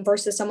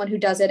 versus someone who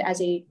does it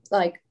as a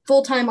like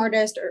full-time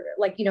artist, or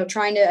like,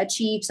 trying to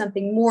achieve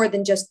something more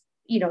than just,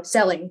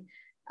 selling.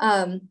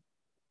 And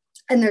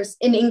there's,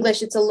 in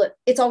English, it's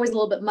always a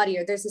little bit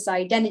muddier. There's this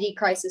identity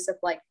crisis of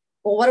like,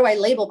 well, what do I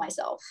label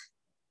myself?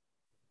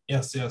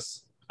 Yes,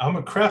 yes. I'm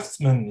a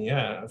craftsman.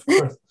 Yeah, of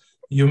course.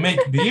 You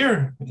make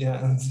beer.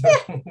 Yeah.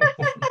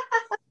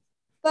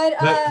 But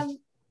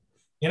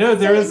there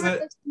so is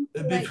a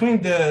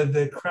between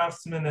the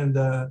craftsman and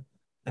the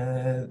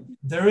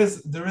there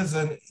is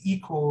an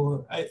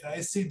equal.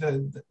 I see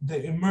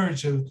the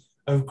emerge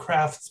of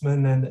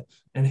craftsmen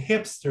and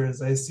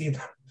hipsters. I see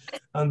them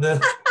on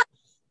the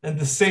and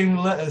the same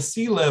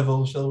sea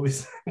level, shall we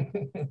say?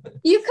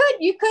 You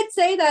could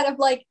say that of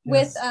like,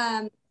 Yes.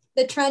 with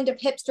the trend of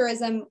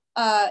hipsterism,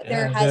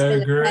 there has they're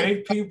been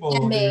great people.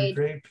 They're made.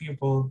 great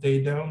people.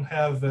 They don't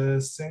have a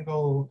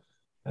single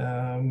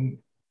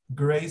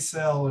gray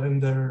cell in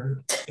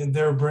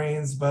their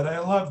brains, but I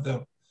love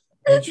them.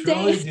 I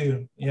truly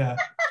do. Yeah,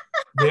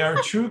 they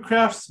are true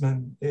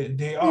craftsmen.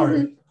 They are,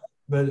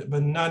 Mm-hmm.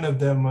 but none of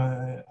them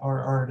are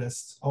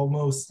artists.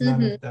 Almost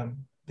none Mm-hmm. of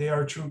them. They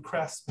are true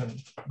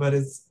craftsmen, but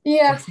it's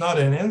Yeah. it's not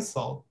an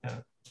insult. Yeah.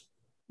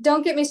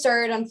 Don't get me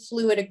started on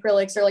fluid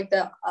acrylics, or like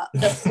the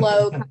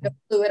flow kind of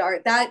fluid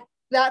art. That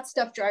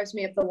stuff drives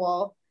me up the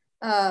wall.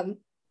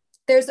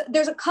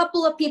 There's a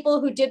couple of people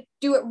who did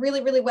do it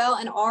really, really well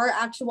and are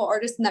actual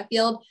artists in that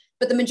field,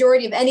 but the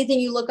majority of anything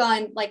you look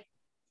on, like,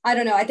 I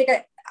don't know, I think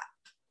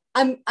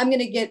I'm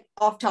gonna get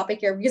off topic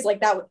here, because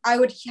like that I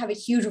would have a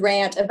huge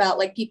rant about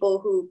like people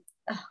who,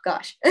 oh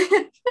gosh.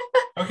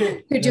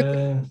 Okay. Who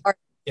do art.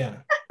 Yeah.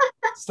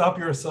 Stop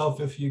yourself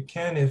if you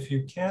can. If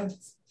you can't,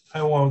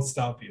 I won't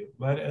stop you.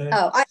 But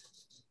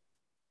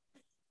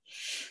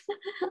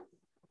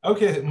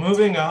okay,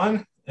 moving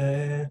on.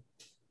 And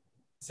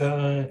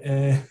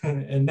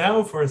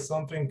now for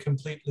something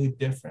completely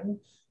different.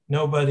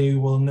 Nobody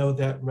will know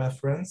that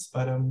reference,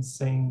 but I'm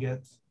saying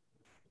it.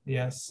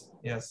 Yes,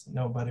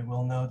 nobody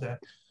will know that.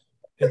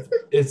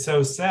 It's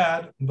so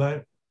sad,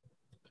 but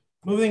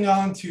moving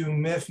on to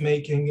myth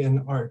making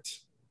and art.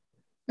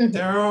 Mm-hmm.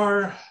 There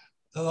are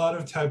a lot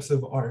of types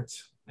of art,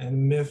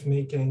 and myth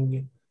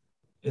making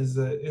is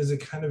a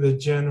kind of a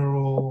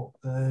general,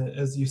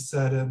 as you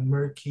said, a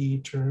murky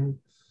term,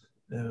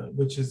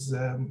 which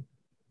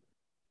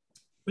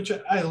which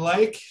I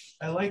like.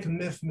 I like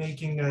myth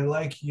making. I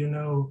like,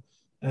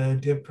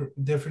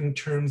 different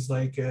terms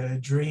like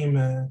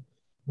dream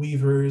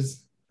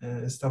weavers,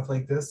 stuff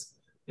like this.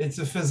 It's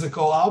a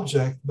physical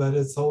object, but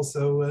it's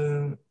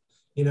also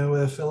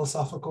a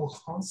philosophical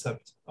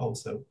concept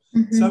also.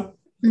 Mm-hmm. So,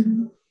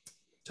 mm-hmm.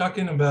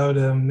 Talking about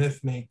myth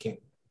making,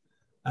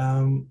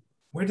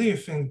 where do you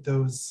think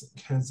those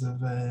kinds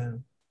of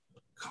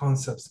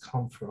concepts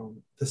come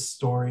from? The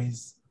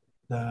stories,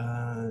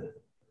 the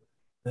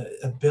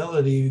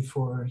ability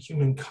for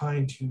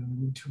humankind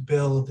to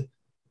build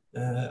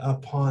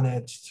upon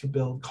it, to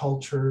build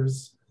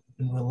cultures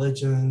and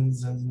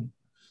religions and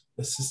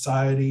a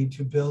society,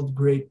 to build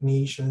great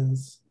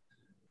nations.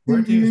 Where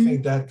mm-hmm. do you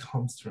think that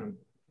comes from?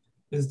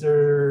 Is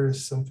there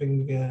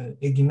something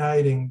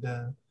igniting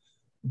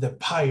the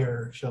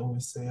pyre, shall we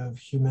say, of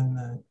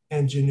human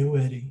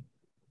ingenuity?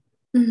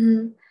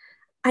 Mm-hmm.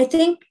 I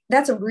think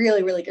that's a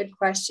really, really good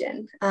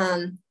question.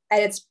 And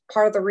it's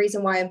part of the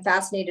reason why I'm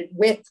fascinated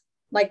with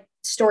like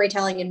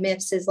storytelling and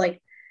myths, is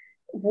like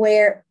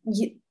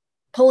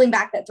pulling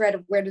back that thread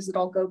of where does it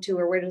all go to,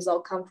 or where does it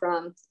all come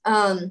from?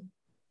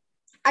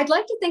 I'd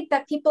like to think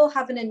that people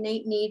have an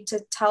innate need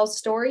to tell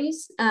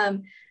stories.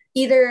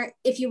 Either,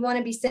 if you want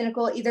to be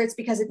cynical, either it's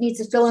because it needs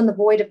to fill in the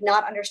void of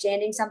not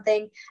understanding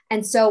something,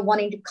 and so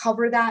wanting to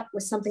cover that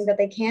with something that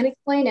they can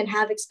explain and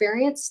have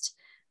experienced,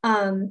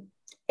 and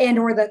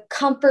or the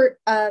comfort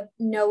of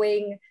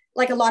knowing,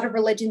 like a lot of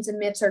religions and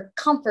myths are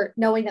comfort,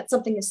 knowing that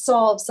something is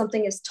solved,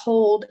 something is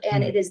told,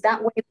 and it is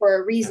that way for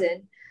a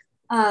reason.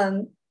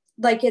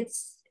 Like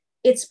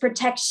it's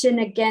protection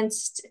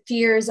against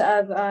fears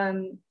of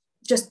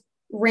just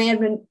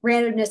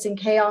randomness and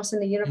chaos in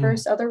the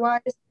universe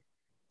otherwise.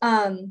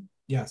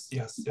 Yes.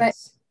 But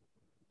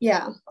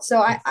yeah,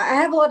 so I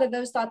have a lot of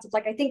those thoughts of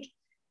like, I think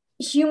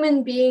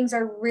human beings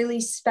are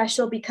really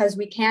special because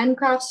we can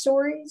craft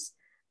stories,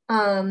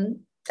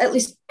 at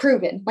least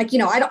proven. Like,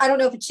 I don't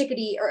know if a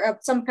chickadee or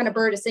some kind of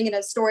bird is singing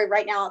a story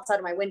right now outside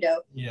of my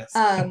window. Yes.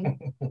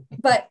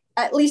 But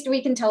at least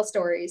we can tell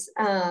stories.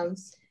 And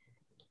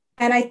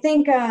I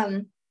think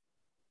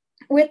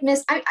with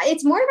myths,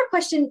 it's more of a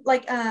question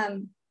like,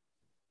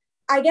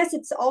 I guess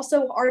it's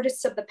also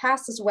artists of the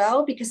past as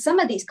well, because some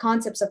of these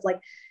concepts of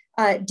like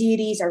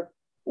deities are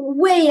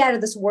way out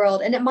of this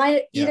world, and it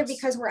might either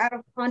because we're out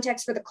of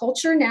context for the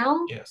culture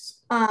now,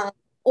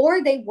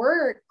 or they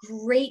were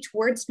great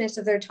wordsmiths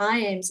of their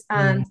times,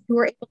 who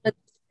were able to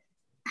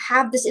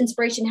have this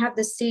inspiration, have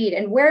this seed,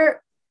 and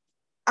where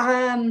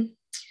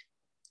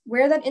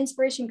that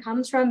inspiration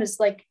comes from is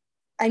like,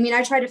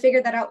 I try to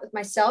figure that out with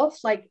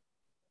myself. Like,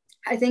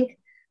 I think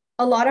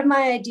a lot of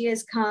my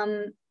ideas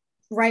come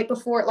right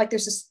before, like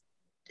there's this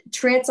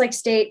trance-like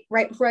state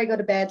right before I go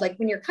to bed, like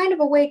when you're kind of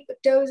awake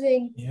but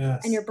dozing,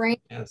 and your Yes. brain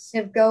Yes.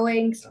 kind of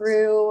going Yes.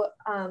 through,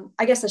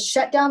 I guess, a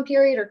shutdown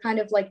period, or kind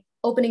of like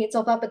opening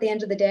itself up at the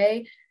end of the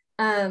day.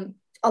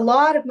 A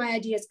lot of my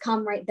ideas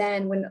come right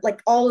then, when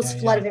like all this Yeah.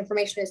 flood of Yeah.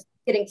 information is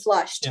getting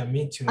flushed. Yeah.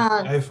 Me too.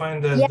 Um, I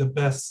find that yeah,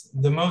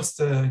 the most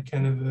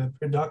kind of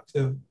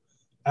productive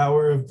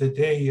hour of the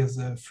day is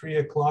 3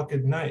 o'clock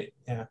at night.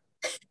 Yeah.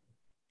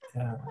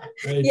 Yeah,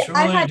 I yeah, I've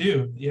truly had,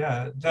 do.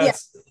 Yeah, yeah,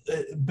 that's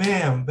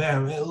bam,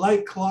 bam,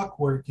 like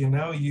clockwork.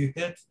 You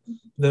hit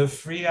the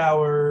 3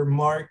 hour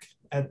mark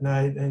at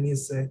night, and you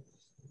say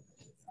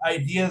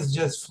ideas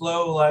just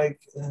flow like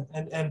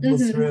an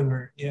endless mhm,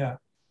 river. Yeah,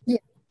 yeah.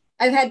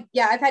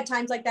 I've had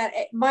times like that.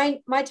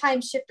 My time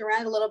shift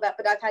around a little bit,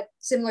 but I've had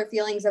similar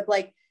feelings of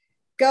like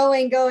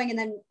going, and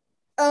then,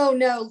 oh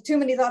no, too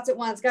many thoughts at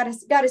once.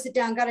 Gotta sit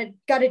down.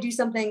 Gotta do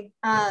something.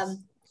 yes,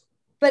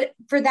 But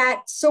for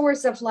that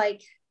source of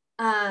like,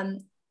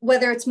 um,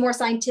 whether it's more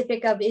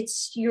scientific of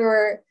it's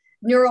your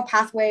neural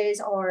pathways,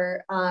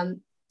 or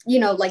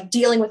like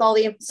dealing with all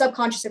the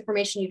subconscious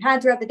information you've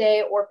had throughout the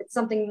day, or if it's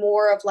something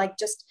more of like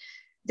just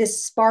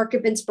this spark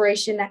of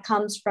inspiration that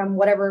comes from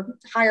whatever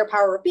higher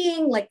power of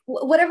being, like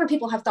whatever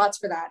people have thoughts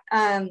for that.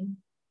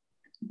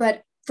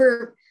 But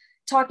for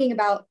talking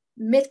about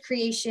myth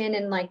creation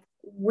and like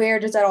where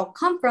does that all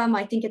come from,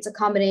 I think it's a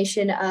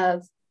combination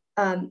of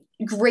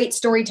great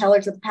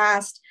storytellers of the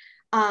past,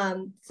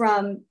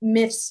 from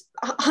myths,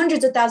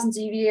 hundreds of thousands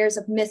of years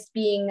of myths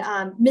being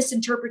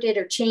misinterpreted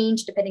or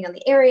changed depending on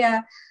the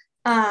area.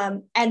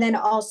 And then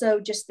also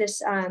just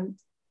this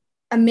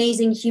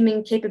amazing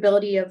human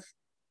capability of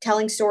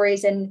telling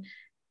stories and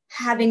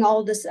having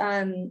all this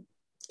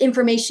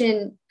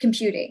information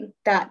computing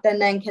that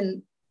then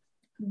can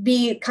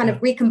be kind of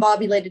yeah,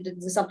 recombobulated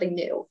into something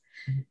new.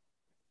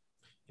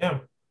 yeah.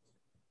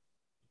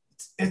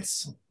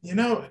 It's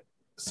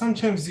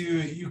sometimes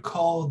you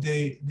call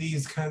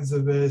these kinds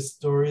of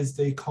stories,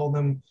 they call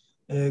them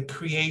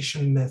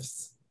creation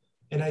myths,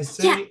 and I Yeah.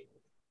 say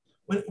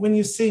when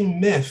you say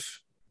myth,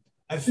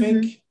 I Mm-hmm.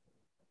 think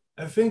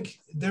I think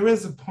there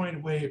is a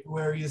point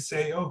where you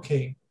say,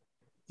 okay,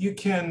 you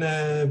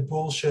can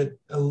bullshit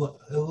a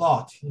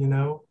lot, a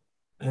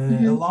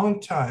Mm-hmm. long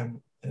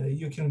time.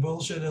 You can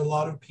bullshit a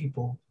lot of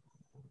people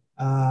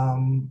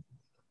um,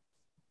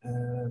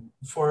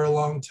 for a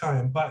long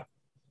time, but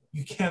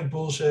you can't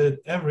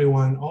bullshit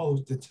everyone all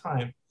of the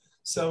time.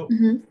 So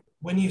Mm-hmm.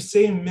 when you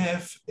say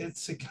myth,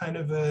 it's a kind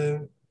of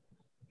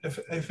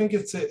I think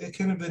it's a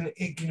kind of an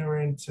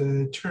ignorant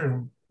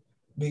term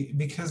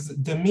because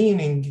the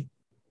meaning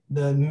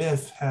the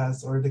myth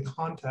has, or the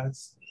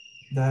context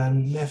that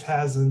myth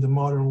has in the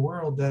modern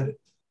world, that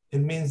it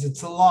means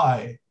it's a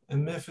lie. A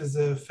myth is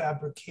a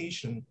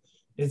fabrication.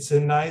 It's a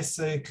nice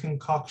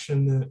concoction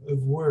of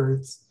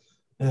words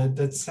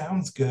that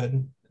sounds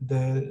good,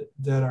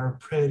 that are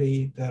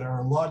pretty, that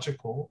are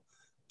logical,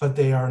 but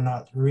they are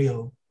not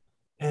real.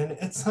 And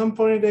at some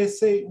point I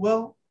say,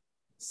 well,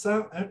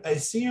 I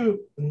see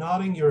you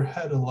nodding your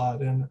head a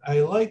lot, and I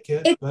like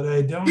it, It, but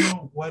I don't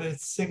know what it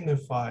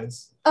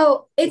signifies.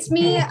 oh, it's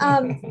me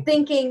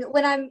thinking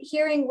when I'm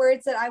hearing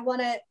words that I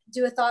want to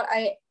do a thought,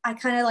 I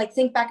kind of like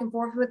think back and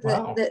forth with the,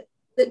 Wow. the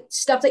the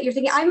stuff that you're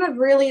thinking. I'm a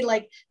really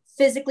like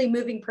physically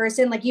moving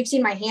person. Like you've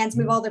seen my hands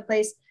move all over the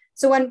place.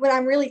 So when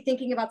I'm really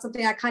thinking about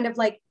something, I kind of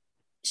like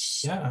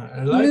Yeah,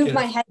 I like move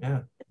my it. head.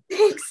 Yeah.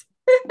 Thanks.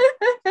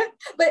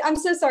 But I'm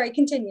so sorry.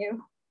 Continue.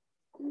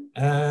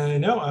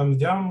 No, I'm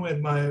done with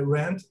my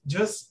rant.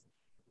 Just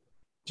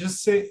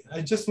say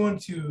I just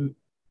want to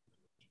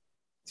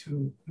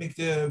make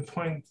the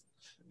point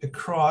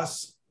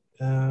across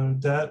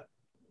that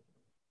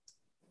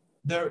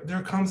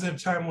there comes a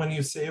time when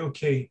you say,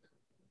 okay,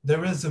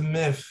 there is a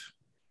myth,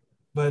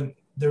 but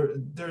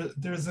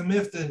there's a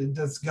myth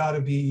that's got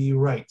to be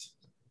right.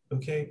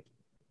 Okay,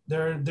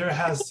 there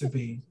has to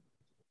be,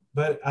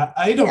 but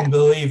I Yeah. don't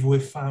believe we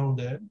found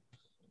it,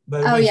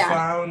 but Oh we yeah.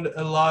 found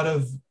a lot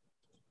of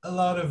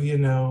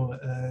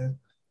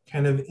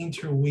kind of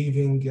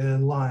interweaving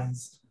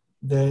lines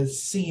that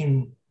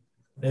seem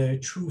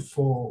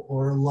truthful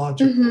or Mm-hmm.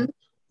 logical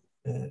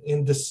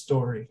in the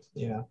story,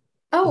 yeah, of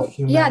Oh,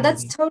 yeah,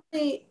 humanity.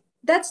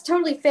 that's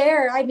totally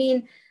fair. I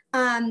mean,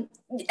 and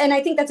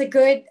I think that's a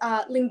good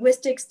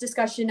linguistics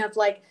discussion of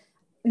like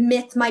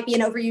myth might be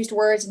an overused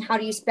words and how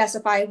do you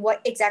specify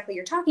what exactly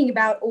you're talking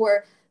about,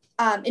 or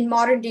in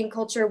modern day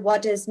culture,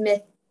 what does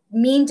myth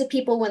mean to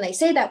people when they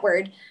say that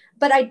word?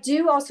 But I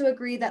do also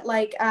agree that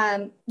like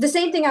the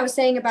same thing I was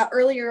saying about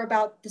earlier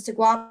about the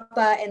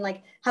Saguapa and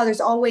like how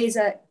there's always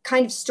a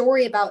kind of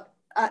story about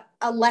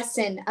a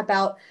lesson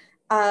about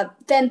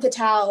femme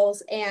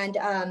fatales and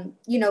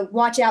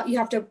watch out, you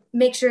have to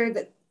make sure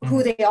that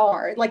who Mm, they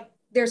are, like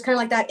there's kind of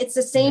like that. It's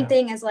the same yeah.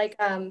 thing as like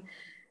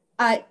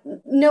uh,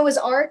 Noah's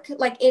Ark.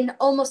 Like in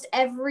almost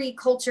every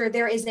culture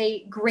there is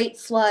a great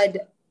flood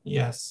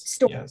Yes.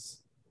 story,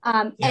 Yes.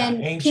 Yeah.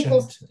 and people,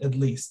 Ancient, at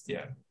least.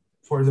 Yeah.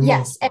 For the yes,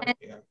 most part. and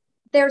Yeah.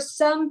 there's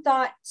some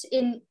thought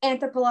in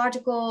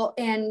anthropological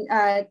and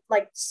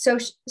like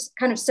social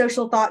kind of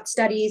social thought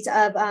studies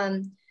of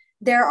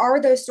there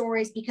are those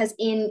stories because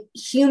in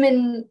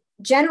human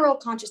general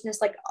consciousness,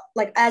 like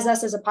as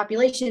us as a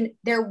population,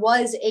 there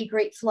was a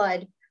great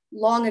flood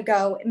long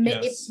ago.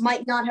 It Yes.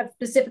 might not have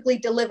specifically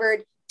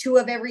delivered two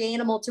of every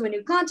animal to a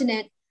new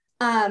continent,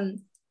 but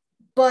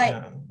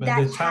Yeah, but that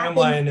the happened.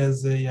 timeline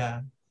is a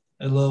Yeah,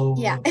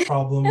 little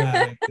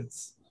problematic.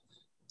 It's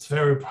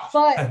very but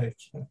problematic.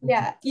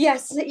 yeah,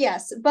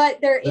 yes,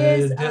 but there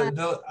is.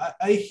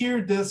 I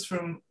hear this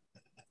from,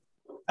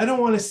 I don't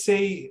want to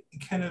say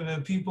kind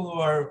of people who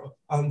are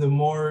on the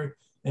more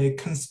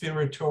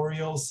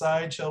conspiratorial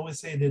side, shall we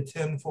say, the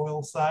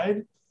tinfoil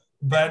side,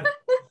 but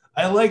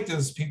I like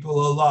those people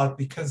a lot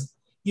because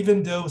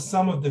even though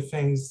some of the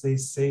things they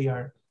say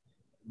are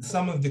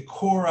some of the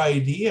core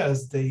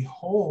ideas they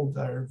hold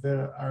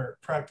are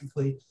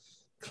practically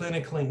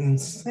clinically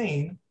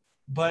insane,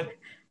 but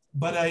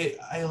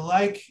I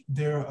like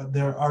their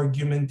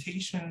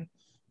argumentation.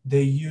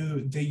 They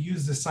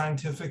use the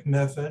scientific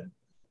method.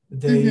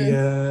 They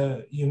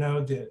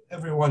Mhm.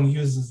 everyone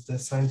uses the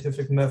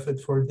scientific method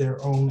for their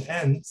own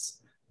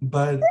ends,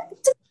 but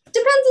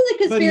Depends on the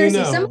but you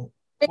conspiracy. Some know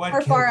what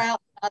are far can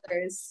out than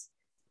others.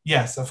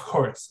 Yes, of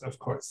course.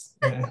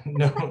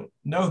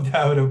 No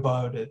doubt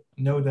about it.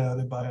 No doubt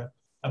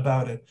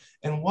about it.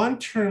 And one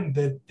term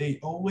that they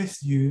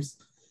always use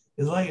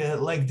is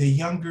like the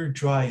Younger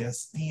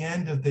Dryas, the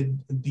end of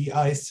the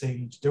Ice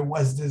Age. There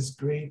was this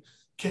great Mm.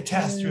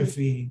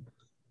 catastrophe,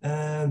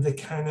 and the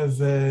kind of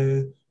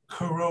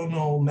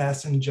coronal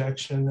mass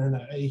injection. And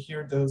I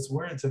hear those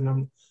words, and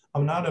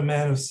I'm not a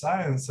man of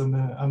science. I'm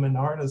an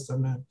artist.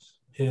 I'm a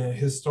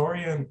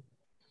historian.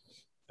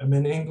 I'm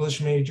an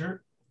English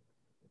major.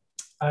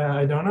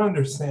 I don't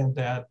understand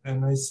that,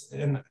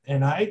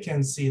 and I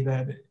can see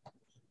that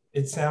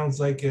it sounds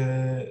like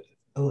a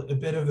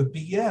bit of a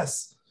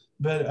BS,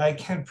 but I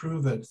can't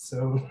prove it.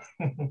 So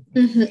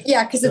Mhm.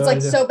 Yeah, because it's so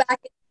like so back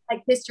in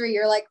like history.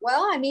 You're like,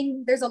 well, I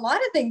mean, there's a lot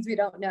of things we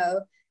don't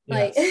know.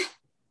 Like, yes,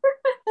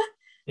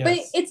 but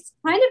yes, it's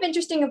kind of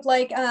interesting of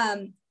like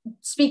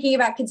speaking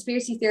about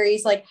conspiracy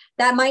theories, like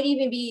that might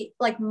even be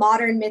like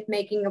modern myth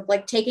making of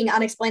like taking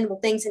unexplainable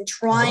things and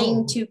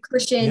trying oh to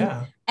cushion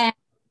yeah, and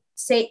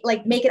say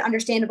like make it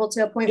understandable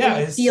to a point where yeah.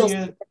 you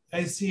feel.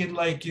 I see it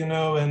like in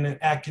an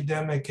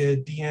academic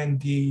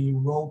D&D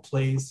role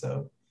play.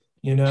 So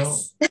you know,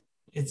 Yes.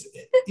 it's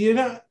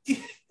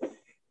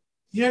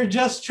you're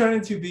just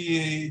trying to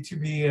be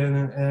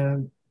a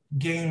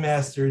game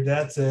master.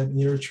 That's it.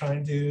 You're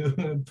trying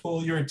to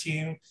pull your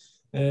team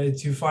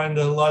to find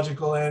a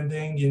logical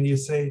ending, and you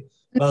say,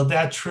 "Well,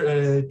 that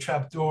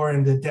trapdoor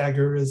and the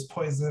dagger is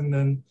poison,"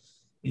 and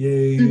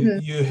Mm-hmm.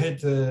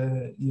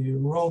 you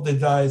roll the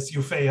dice,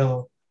 you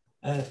fail.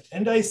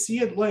 And I see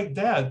it like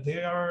that.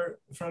 They are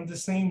from the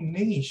same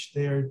niche.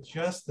 They are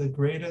just the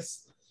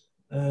greatest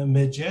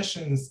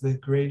magicians, the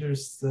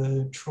greatest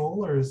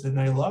trollers, and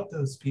I love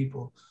those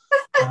people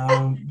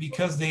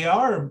because they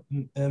are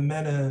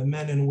men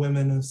and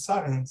women of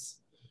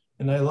science,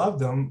 and I love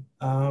them.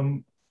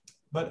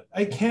 But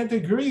I can't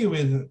agree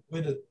with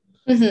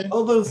Mm-hmm.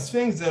 all those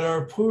things that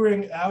are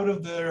pouring out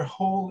of their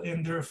hole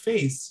in their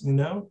face.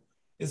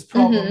 Is Mm-hmm.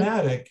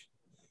 problematic.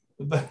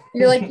 But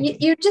You're like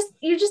you just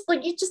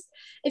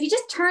if you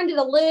just turned it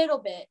a little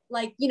bit,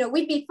 like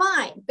we'd be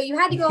fine. But you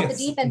had to go off the yes,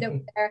 deep end over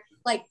there.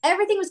 Like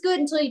everything was good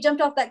until you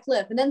jumped off that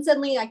cliff, and then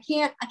suddenly I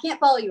can't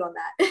follow you on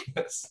that.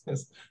 yes,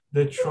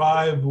 the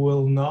tribe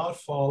will not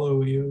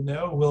follow you.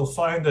 No, we'll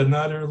find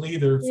another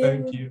leader.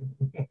 Thank Yeah. you.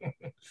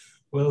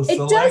 We'll It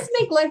does select.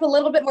 make life a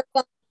little bit more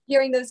fun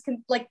hearing those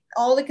like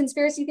all the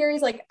conspiracy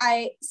theories. Like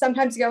I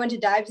sometimes go into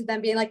dives with them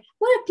being like,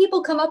 what have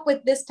people come up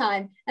with this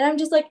time? And I'm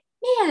just like,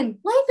 man,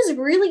 life is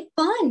really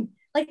fun.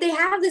 Like they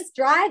have this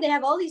drive, they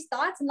have all these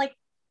thoughts, and like,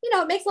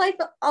 it makes life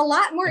a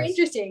lot more Yes,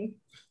 interesting.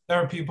 there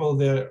are people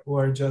there who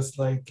are just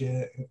like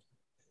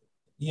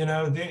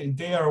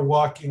they are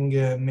walking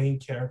main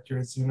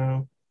characters.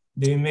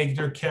 They make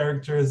their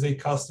characters, they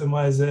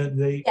customize it,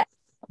 they Yeah.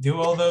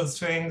 do all those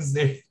things.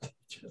 They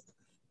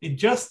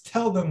just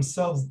tell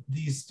themselves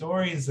these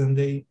stories, and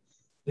they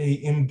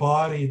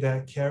embody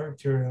that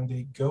character, and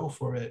they go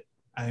for it.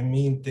 I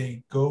mean,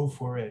 they go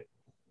for it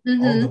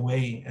all the Mm-hmm.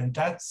 way, and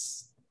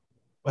that's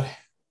what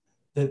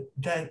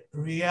that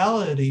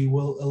reality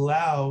will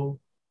allow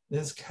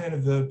this kind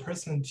of a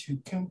person to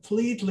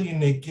completely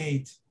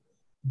negate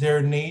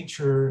their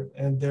nature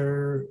and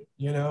their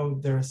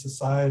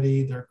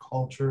society, their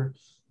culture,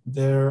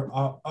 their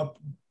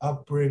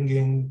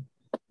upbringing,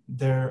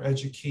 their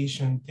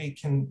education. They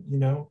can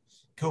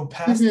go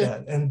past Mm-hmm.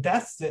 that, and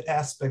that's the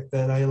aspect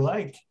that I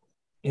like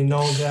in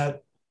all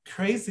that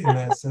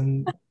craziness.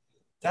 And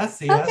that's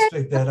the Okay.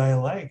 aspect that I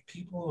like,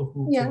 people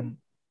who Yeah. can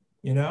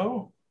you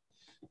know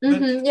but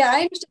Mm-hmm. Yeah,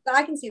 I understand.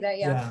 I can see that.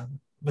 Yeah. yeah,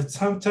 but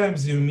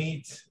sometimes you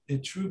meet a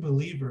true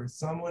believer,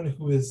 someone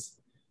who is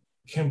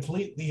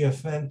completely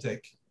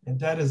authentic, and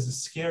that is the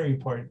scary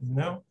part.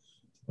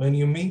 When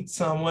you meet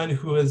someone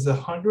who is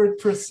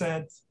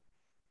 100%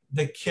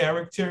 the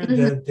character Mm-hmm.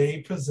 that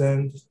they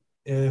present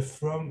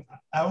from Yeah,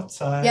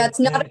 outside it's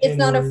not and it's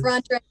not a inwards.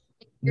 front or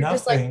anything. You're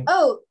just like, Nothing.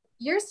 oh,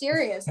 you're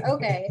serious.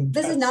 Okay.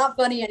 This is That's not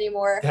funny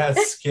anymore.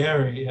 that's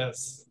scary.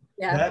 Yes,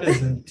 Yeah. that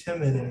is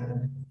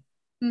intimidating.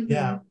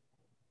 Yeah,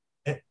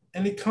 Mm-hmm.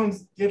 and it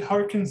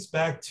harkens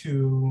back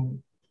to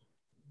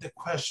the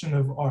question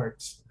of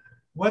art.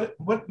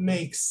 What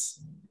makes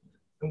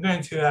I'm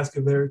going to ask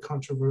a very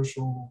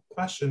controversial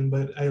question,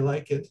 but I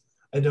like it.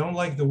 I don't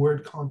like the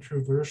word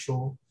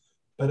controversial,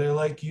 but I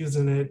like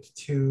using it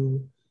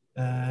to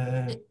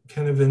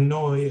kind of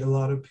annoy a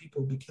lot of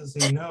people because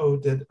they know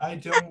that I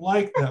don't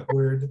like that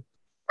word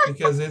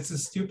because it's a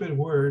stupid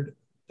word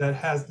that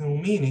has no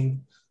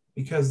meaning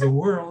because the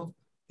world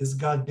is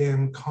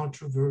goddamn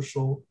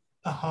controversial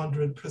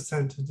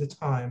 100% of the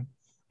time.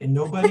 And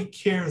nobody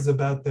cares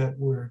about that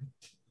word.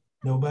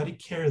 Nobody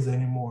cares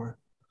anymore.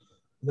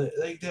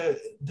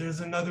 There's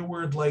another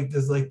word like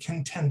this, like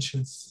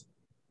contentious.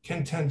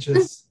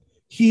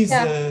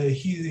 Yeah.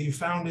 He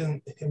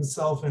found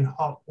himself in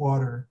hot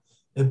water,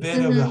 a bit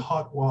of the Mm-hmm.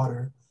 hot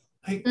water.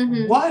 Like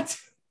Mm-hmm. what?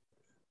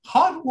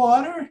 Hot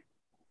water?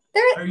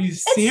 There, Are you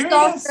it's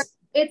softer.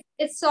 serious?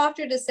 It's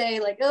softer to say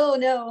like, oh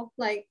no,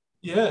 like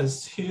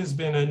Yes, he has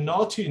been a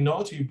naughty,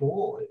 naughty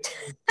boy.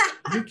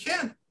 Like, you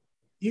can't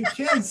you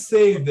can't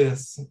say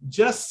this.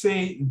 Just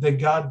say the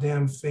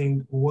goddamn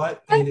thing,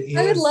 what it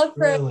I would is love for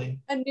really.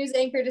 a news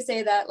anchor to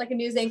say that, like a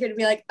news anchor to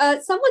be like,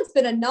 someone's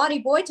been a naughty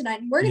boy tonight,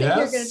 and we're gonna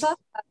Yes, talk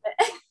about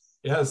it.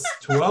 yes,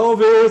 12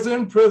 years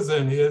in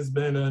prison. He has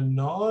been a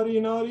naughty,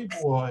 naughty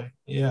boy.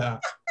 Yeah,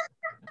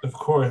 of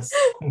course.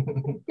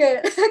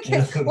 Good.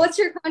 Okay. Yeah. What's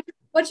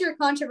your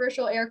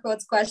controversial air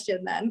quotes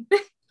question then?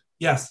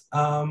 Yes.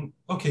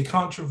 Okay,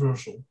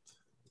 controversial.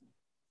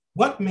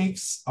 What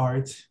makes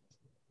art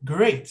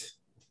great?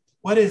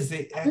 What is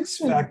the X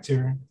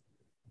factor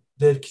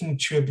that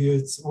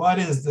contributes? What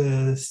is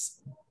the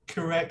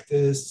correct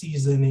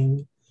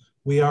seasoning?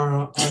 We are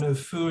on a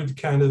food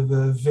kind of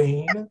a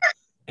vein,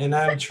 and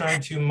I'm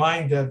trying to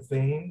mind that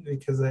vein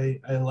because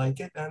I like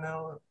it, and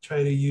I'll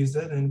try to use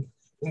it and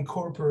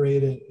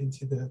incorporate it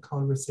into the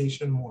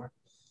conversation more.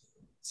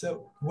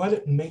 So,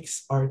 what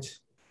makes art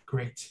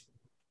great?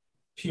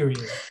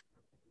 Period.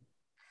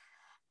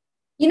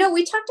 You know,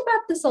 we talked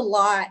about this a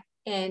lot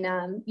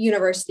in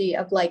university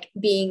of like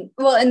being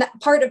well, and that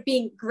part of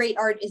being great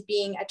art is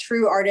being a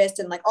true artist,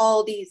 and like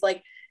all these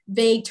like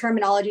vague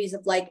terminologies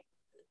of like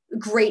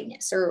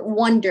greatness or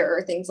wonder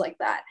or things like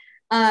that.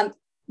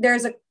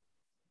 There's a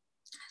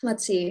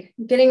let's see,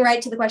 getting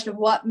right to the question of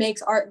what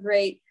makes art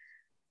great.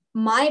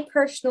 My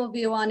personal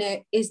view on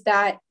it is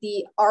that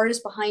the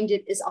artist behind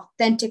it is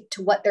authentic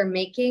to what they're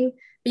making,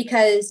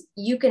 because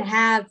you can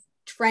have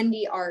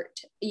trendy art,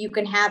 you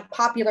can have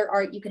popular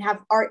art, you can have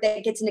art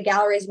that gets into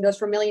galleries and goes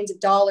for millions of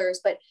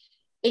dollars, but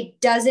it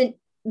doesn't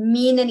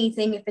mean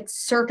anything if it's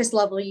surface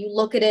level. You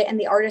look at it and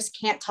the artist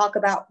can't talk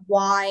about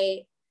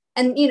why.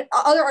 And you know,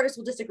 other artists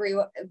will disagree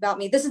about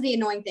me. This is the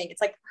annoying thing.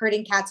 It's like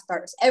herding cats with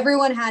artists.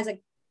 Everyone has a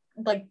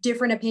like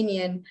different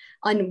opinion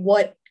on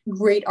what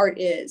great art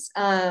is.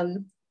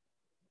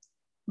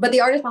 But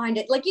the artist behind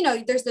it, like, you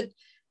know, there's the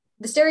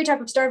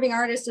stereotype of starving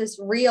artists is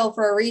real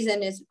for a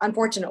reason, is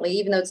unfortunately,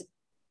 even though it's a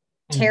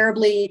Mm.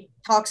 terribly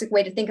toxic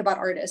way to think about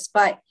artists.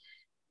 But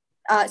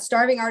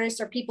starving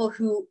artists are people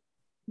who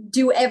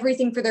do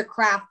everything for their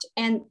craft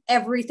and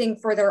everything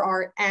for their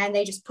art, and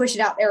they just push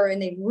it out there,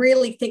 and they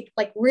really think,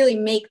 like, really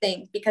make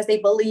things because they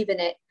believe in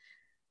it.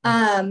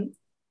 And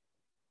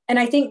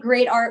I think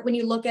great art, when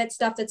you look at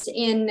stuff that's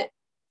in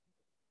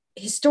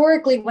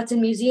historically what's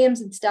in museums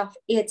and stuff,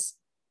 it's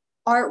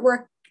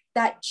artwork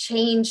that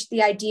changed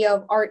the idea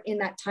of art in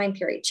that time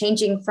period,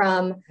 changing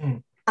from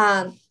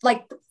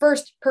like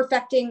first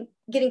perfecting,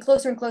 getting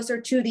closer and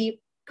closer to the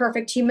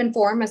perfect human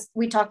form, as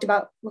we talked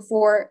about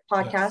before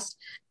podcast. Yes.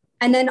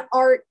 And then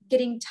art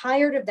getting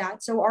tired of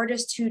that. So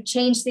artists who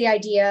changed the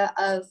idea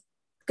of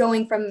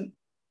going from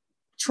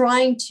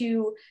trying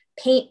to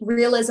paint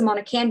realism on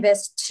a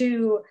canvas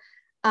to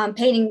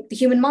painting the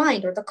human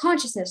mind or the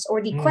consciousness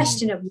or the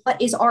question of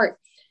what is art.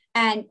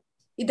 And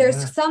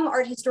there's some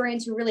art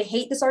historians who really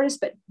hate this artist,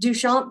 but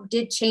Duchamp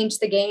did change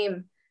the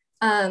game.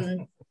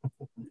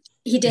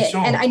 He did.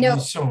 Duchamp, and I know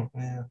Duchamp,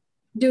 yeah.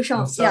 Duchamp,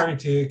 I'm sorry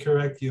to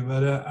correct you,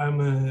 but I'm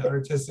an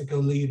artistic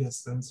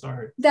elitist. I'm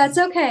sorry. That's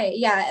okay.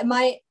 Yeah,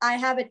 I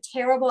have a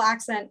terrible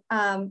accent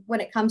when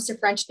it comes to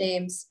French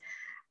names.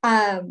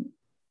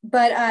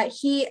 But I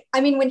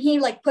mean, when he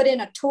like put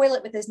in a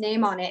toilet with his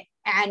name on it,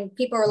 and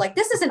people are like,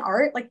 "This isn't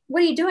art. Like,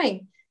 what are you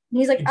doing?" And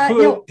he's like,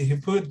 "No."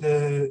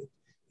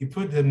 He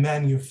put the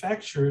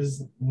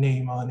manufacturer's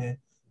name on it.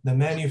 The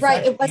manufacturer,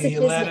 right? It wasn't he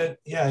his let name. it.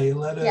 Yeah, he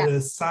let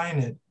it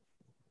sign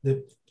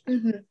it.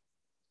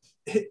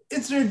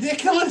 It's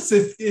ridiculous.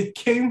 It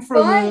came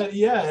from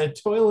a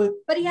toilet.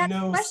 But he had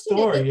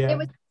store.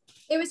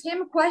 It was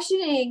him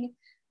questioning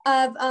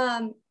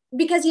of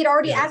because he had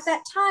already at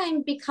that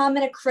time become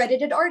an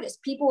accredited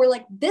artist. People were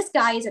like, "This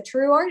guy is a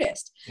true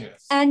artist."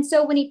 Yes. And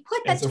so when he put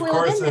that toilet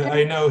in there, of course,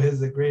 I know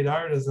he's a great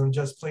artist. I'm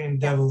just playing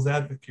devil's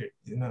advocate.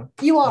 You know,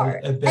 you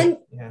are. A bit,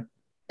 and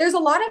there's a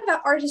lot of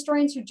art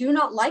historians who do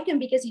not like him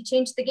because he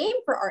changed the game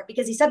for art,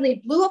 because he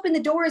suddenly blew up in the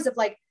doors of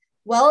like,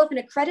 well, if an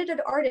accredited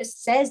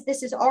artist says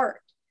this is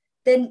art,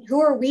 then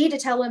who are we to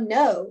tell him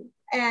no?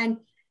 And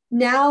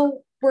now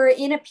we're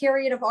in a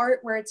period of art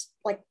where it's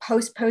like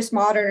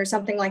postmodern or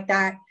something like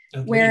that,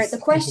 At where least. the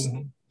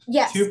question,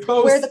 yes, 2 where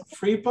posts, the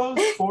 3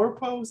 posts, 4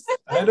 posts.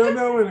 I don't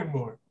know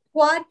anymore.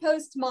 quad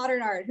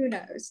postmodern art, who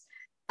knows?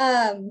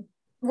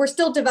 We're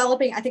still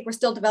developing. I think we're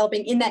still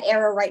developing in that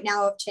era right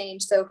now of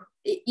change. So,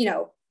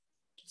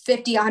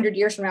 50, 100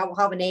 years from now, we'll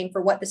have a name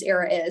for what this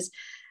era is.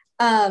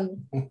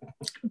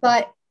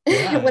 But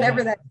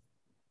whatever that.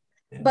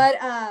 Yeah. But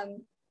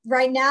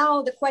right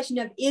now, the question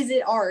of is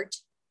it art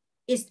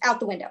is out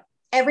the window.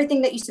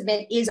 Everything that you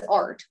submit is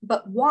art,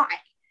 but why?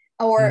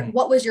 Or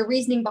what was your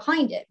reasoning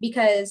behind it?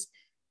 Because,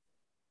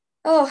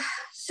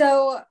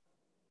 so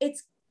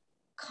it's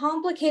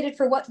complicated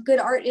for what good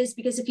art is,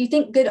 because if you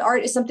think good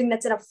art is something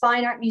that's in a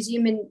fine art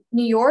museum in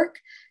New York,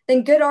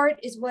 then good art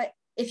is what,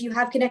 if you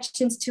have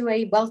connections to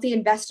a wealthy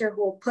investor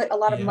who will put a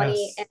lot of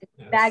money and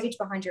baggage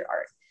behind your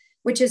art,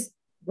 which is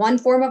one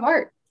form of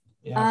art.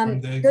 Yeah,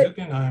 from the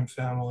Guggenheim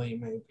family,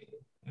 maybe.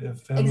 A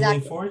family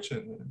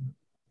fortune.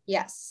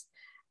 Yes.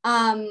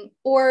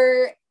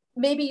 Or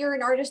maybe you're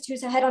an artist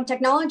who's ahead on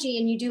technology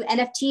and you do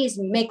NFTs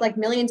and make like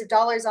millions of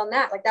dollars on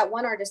that, like that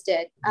one artist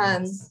did.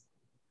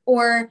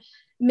 Or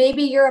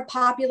maybe you're a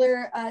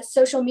popular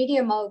social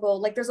media mogul.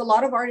 Like there's a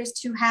lot of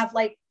artists who have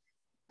like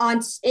on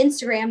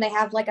Instagram, they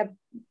have like 1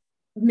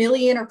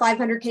 million or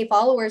 500K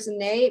followers and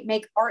they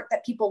make art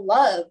that people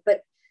love,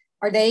 but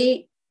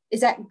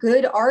is that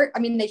good art? I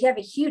mean, they have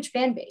a huge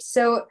fan base.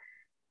 So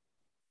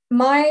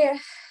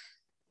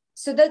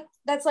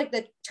that's like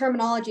the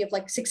terminology of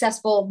like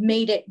successful,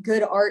 made it,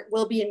 good art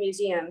will be in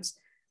museums.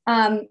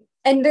 And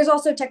there's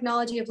also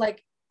technology of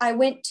like, I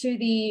went to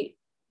the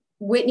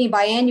Whitney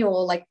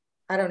Biennial, like,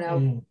 I don't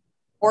know,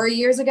 4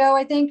 years ago,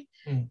 I think.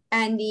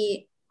 And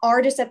the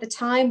artists at the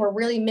time were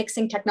really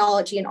mixing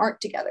technology and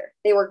art together.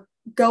 They were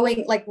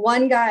going like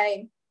one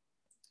guy,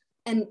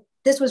 and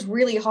this was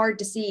really hard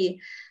to see.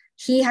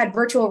 He had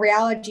virtual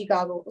reality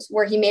goggles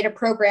where he made a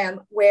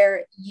program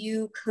where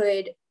you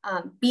could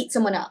beat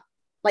someone up.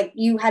 Like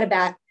you had a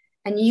bat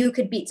and you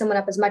could beat someone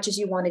up as much as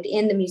you wanted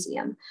in the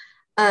museum.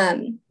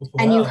 And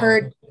you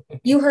heard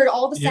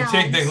all the sounds.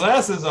 You take the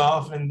glasses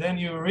off and then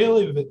you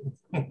really...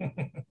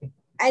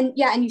 And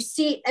you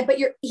see, but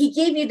he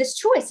gave you this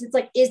choice. It's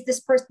like, is this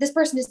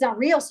person is not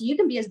real. So you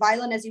can be as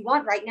violent as you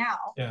want right now.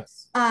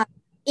 Yes.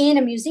 In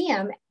a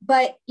museum,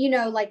 but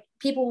like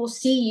people will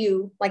see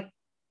you like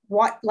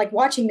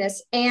watching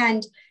this,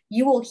 and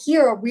you will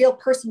hear a real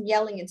person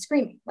yelling and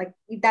screaming. Like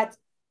that's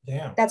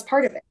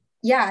part of it.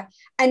 Yeah.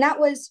 And that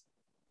was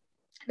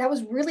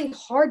really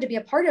hard to be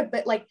a part of,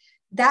 but like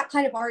that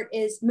kind of art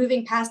is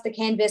moving past the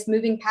canvas,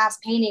 moving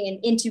past painting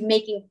and into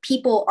making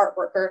people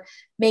artwork, or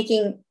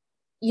making,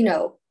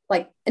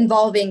 like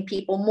involving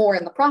people more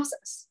in the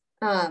process.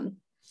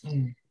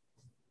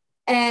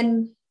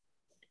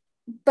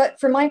 But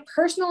for my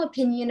personal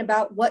opinion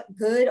about what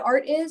good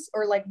art is,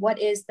 or like what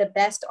is the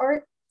best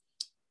art,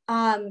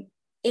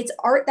 it's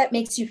art that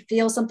makes you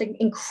feel something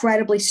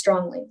incredibly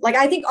strongly. Like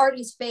I think art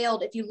has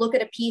failed if you look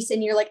at a piece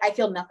and you're like, I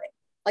feel nothing.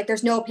 Like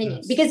there's no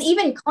opinion. Because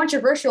even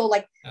controversial,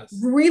 like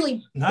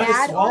really nice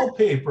bad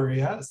wallpaper,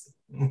 art,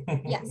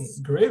 yes.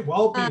 Great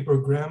wallpaper,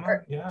 Grandma.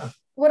 Yeah.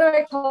 What do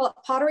I call it?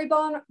 Pottery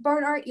barn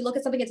art. You look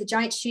at something, it's a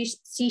giant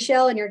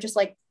seashell, and you're just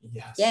like,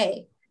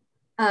 yay.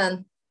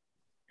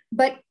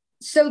 But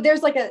so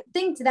there's like a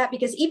thing to that,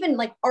 because even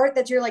like art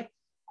that you're like,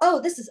 oh,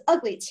 this is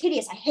ugly, it's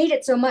hideous, I hate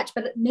it so much,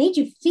 but it made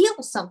you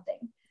feel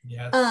something.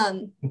 Yes.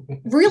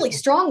 Really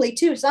strongly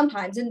too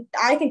sometimes. And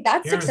I think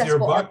that's Here's successful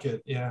your bucket.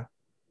 Art. Yeah.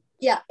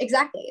 Yeah,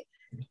 exactly.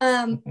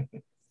 And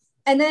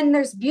then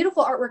there's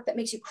beautiful artwork that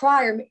makes you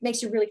cry or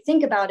makes you really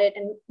think about it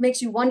and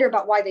makes you wonder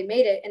about why they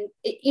made it. And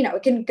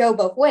it can go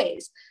both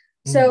ways.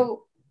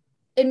 So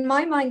in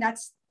my mind,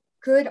 that's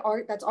good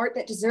art. That's art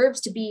that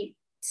deserves to be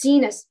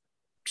seen as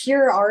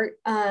pure art.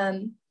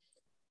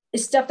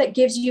 Is stuff that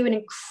gives you an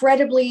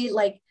incredibly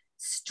like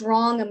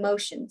strong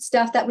emotion,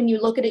 stuff that when you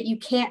look at it, you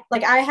can't,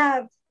 like, I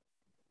have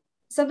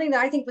something that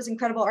I think was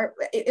incredible art.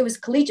 It was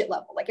collegiate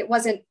level. Like it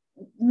wasn't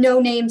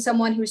no name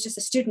someone who was just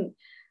a student,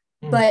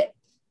 but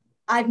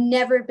I've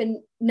never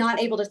been not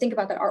able to think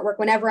about that artwork.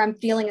 Whenever I'm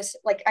feeling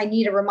like I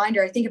need a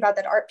reminder, I think about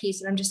that art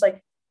piece and I'm just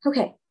like,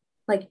 okay,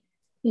 like,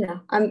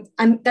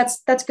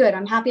 that's good.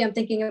 I'm happy I'm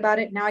thinking about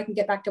it. Now I can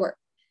get back to work.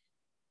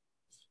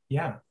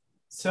 Yeah.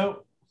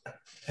 So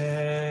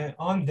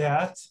on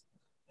that,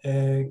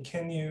 I'm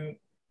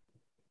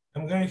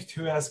going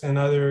to ask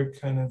another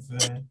kind of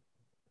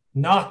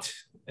not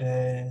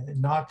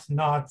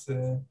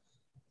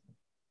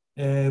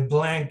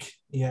blank,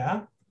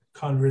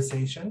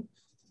 conversation,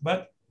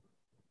 but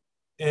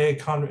a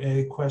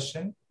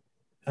question.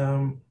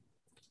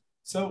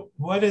 So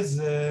what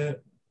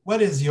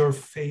is your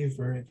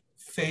favorite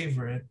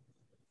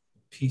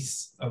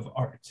piece of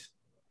art?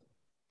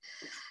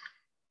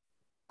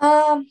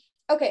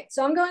 Okay,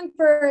 so I'm going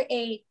for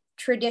a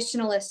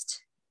traditionalist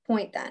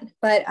point then,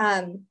 but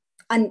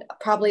and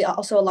probably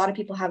also a lot of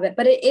people have it,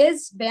 but it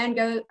is Van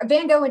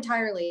Gogh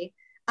entirely,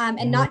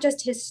 and not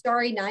just his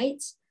Starry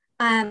Night,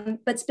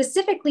 but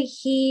specifically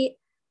he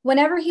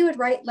whenever he would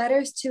write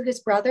letters to his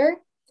brother,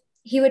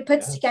 he would put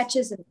Yes.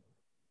 sketches in.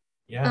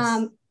 Yes.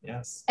 Um,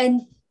 Yes.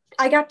 and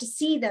I got to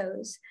see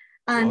those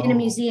in a Whoa.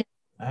 museum.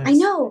 I Nice.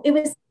 know it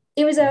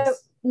was a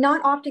Yes.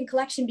 not often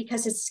collection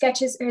because his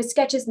sketches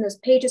and those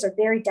pages are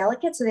very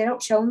delicate, so they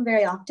don't show them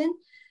very often.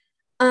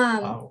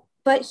 Um, Wow.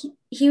 but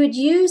he would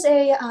use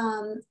a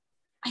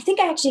I think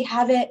I actually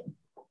have it.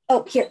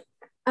 Oh, here.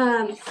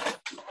 Um,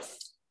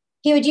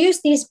 he would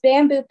use these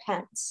bamboo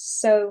pens.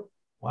 So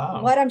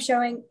Wow. what I'm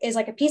showing is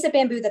like a piece of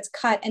bamboo that's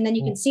cut, and then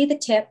you can Cool. see the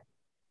tip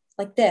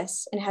like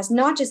this, and it has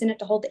notches in it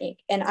to hold the ink.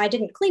 And I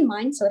didn't clean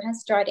mine, so it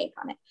has dried ink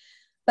on it.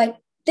 But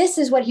this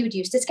is what he would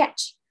use to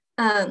sketch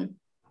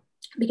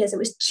because it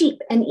was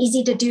cheap and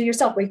easy to do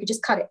yourself, where you could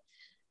just cut it.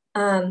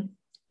 Um,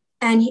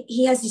 and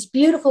he has these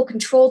beautiful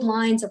controlled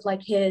lines of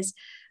like his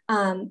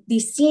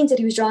these scenes that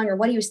he was drawing or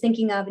what he was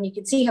thinking of, and you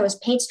can see how his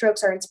paint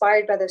strokes are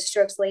inspired by those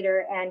strokes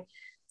later. And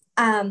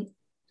um,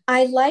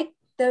 I like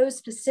those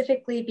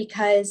specifically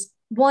because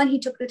one, he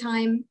took the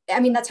time. I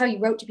mean, that's how he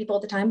wrote to people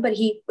at the time, but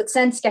he would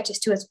send sketches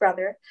to his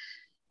brother.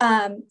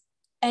 Um,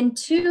 and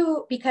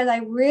two, because I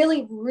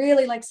really,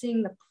 really like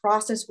seeing the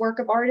process work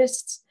of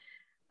artists,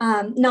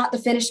 not the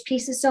finished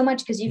pieces so much,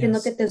 because you can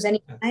look Yes. at those Yes.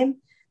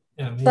 anytime.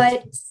 Yeah, me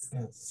But too. Yes.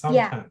 yeah,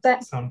 Sometimes.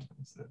 but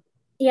Sometimes.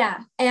 yeah,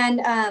 and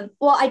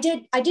well, I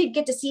did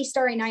get to see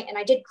Starry Night, and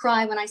I did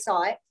cry when I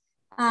saw it.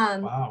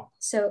 Um, Wow.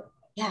 so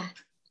yeah,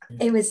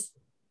 Yeah. it was.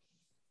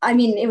 I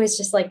mean, it was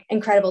just like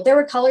incredible. There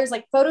were colors,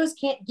 like photos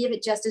can't give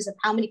it justice of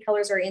how many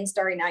colors are in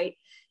Starry Night.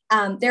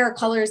 There are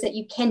colors that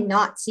you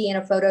cannot see in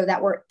a photo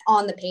that were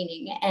on the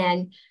painting,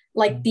 and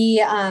like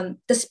Mm.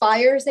 the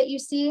spires that you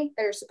see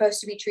that are supposed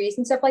to be trees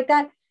and stuff like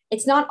that.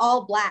 It's not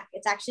all black.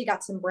 It's actually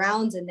got some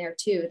browns in there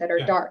too that are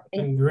Yeah. dark.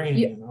 And And you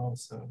green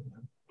also.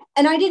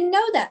 and I didn't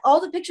know that. All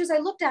the pictures I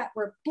looked at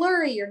were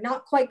blurry or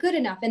not quite good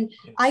enough. And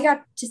I Yes.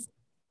 got to,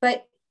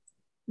 but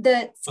the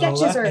Well,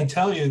 sketches let me are,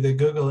 tell you, the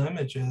Google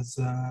Images,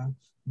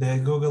 the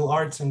Google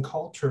Arts and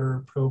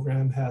Culture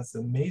program has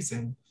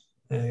amazing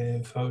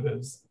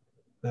photos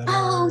that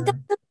oh, are,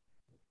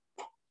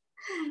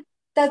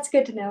 that's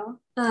good to know.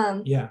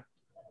 yeah.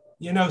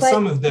 You know,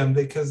 some But of them,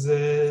 because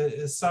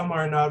some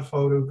are not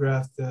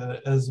photographed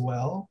as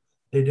well.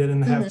 They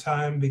didn't have mhm,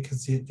 time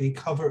because they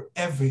cover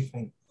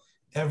everything,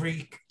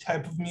 every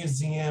type of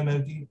museum,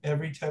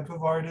 every type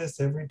of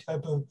artist, every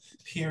type of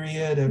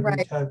period, every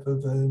right. type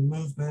of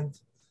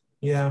movement.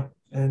 Yeah,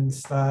 and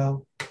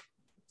style.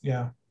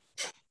 Yeah.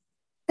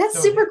 That's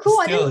So super it's cool.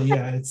 I didn't, still,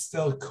 yeah, it's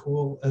still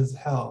cool as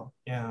hell.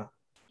 Yeah,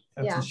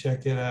 have to yeah.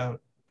 check it out.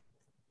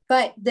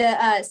 But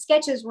the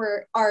sketches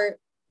are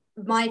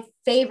my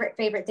favorite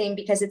thing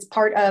because it's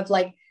part of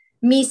like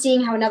me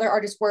seeing how another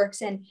artist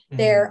works and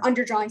their Mhm.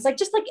 underdrawings, like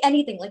just like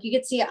anything, like you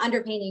get to see an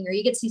underpainting or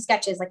you get to see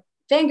sketches. Like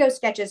Van Gogh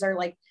sketches are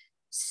like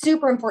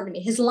super important to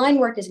me. His line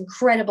work is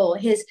incredible,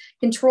 his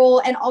control,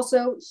 and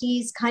also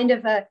he's kind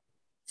of a,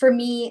 for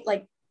me,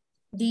 like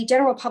the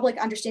general public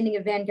understanding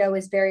of Van Gogh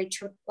is very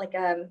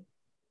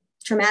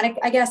traumatic,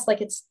 I guess.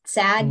 Like it's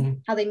sad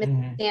Mhm. how they Mhm.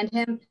 misunderstand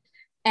him,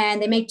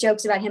 and they make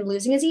jokes about him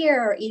losing his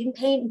ear or eating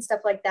paint and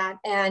stuff like that.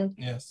 And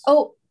Yes.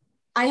 oh,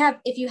 I have,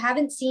 if you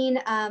haven't seen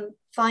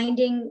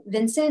Finding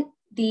Vincent,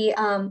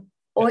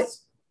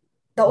 Yes.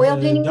 the oil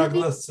The painting movie.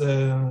 Douglas,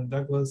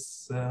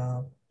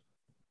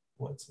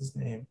 what's his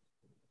name?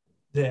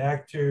 The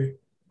actor,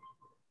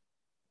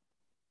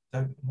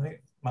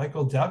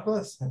 Michael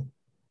Douglas?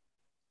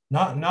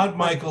 Not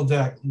Michael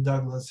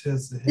Douglas,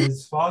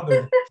 his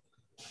father.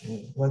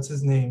 What's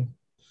his name?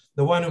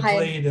 I The one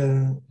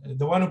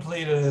who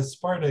played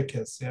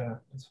Spartacus. Yeah,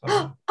 his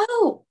father.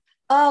 oh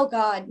oh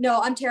God, no,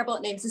 I'm terrible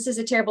at names. This is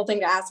a terrible thing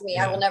to ask me.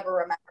 I will Yeah. never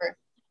remember.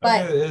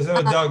 But Okay,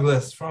 so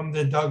Douglas from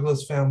the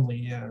Douglas family.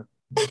 Yeah,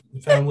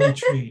 the family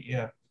tree.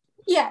 Yeah.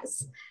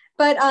 yes,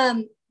 but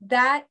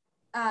that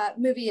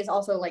movie is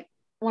also like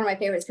one of my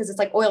favorites because it's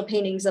like oil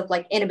paintings of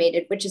like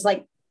animated, which is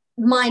like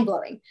mind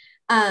blowing.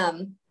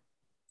 Um,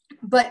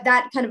 but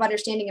that kind of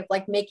understanding of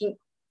like making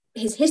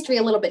his history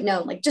a little bit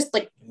known, like just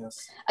like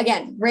Yes.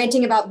 again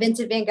ranting about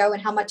Vincent Van Gogh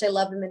and how much I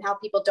love him and how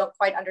people don't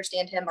quite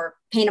understand him or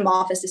paint him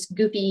off as this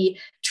goofy,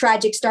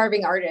 tragic,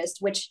 starving artist,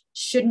 which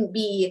shouldn't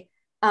be,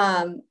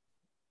 um,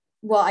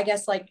 well, I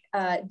guess like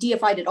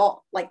deified at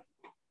all. Like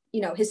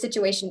his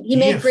situation. He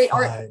made great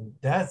art. Deified.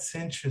 That's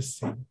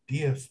interesting.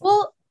 Deified.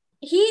 Well,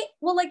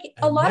 well like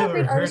a I've lot of never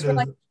great heard artists were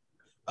like,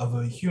 of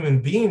a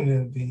human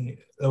being being,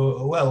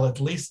 well, at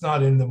least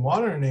not in the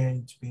modern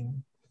age,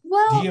 being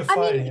well, I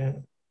deified. mean, Yeah.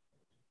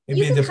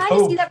 you Maybe can the kind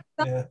of see Pope.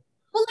 that. Yeah.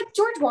 Well, like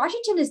George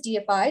Washington is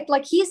deified.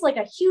 Like he's like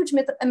a huge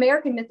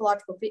American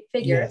mythological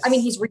figure. I mean,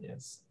 Yes. he's real,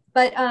 Yes.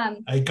 but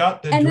I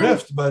got the and then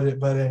drift, but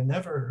I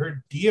never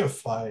heard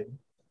deified.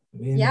 I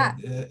mean, yeah,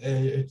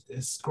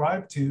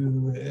 ascribed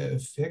to a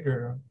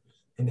figure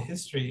in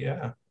history.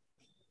 Yeah,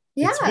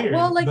 it's yeah.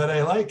 Well, weird, like but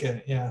I like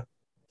it. Yeah,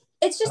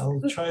 it's just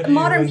I'll try to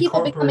modern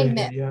people becoming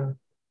incorporate it. myth. Yeah.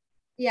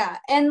 Yeah,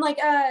 and like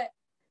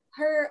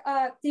her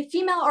the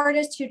female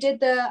artist who did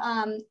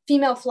the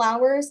female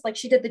flowers, like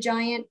she did the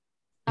giant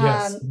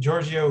Yes, um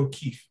Georgia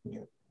O'Keeffe.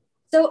 Yeah.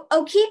 So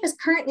O'Keeffe is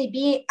currently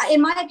being,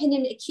 in my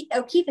opinion,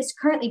 O'Keeffe is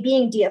currently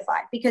being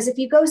deified, because if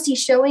you go see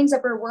showings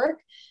of her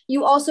work,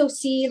 you also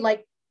see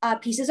like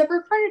pieces of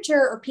her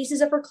furniture or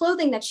pieces of her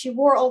clothing that she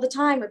wore all the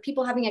time, or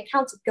people having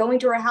accounts of going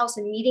to her house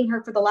and meeting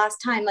her for the last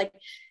time, like,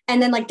 and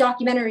then like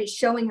documentaries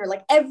showing her,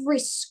 like every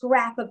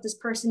scrap of this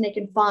person they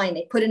can find,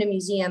 they put in a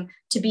museum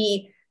to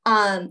be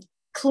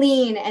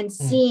clean and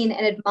seen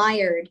and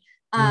admired.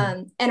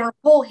 And her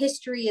whole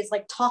history is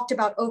like talked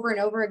about over and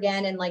over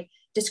again, and like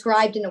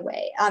described in a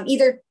way,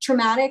 either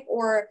traumatic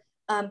or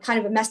kind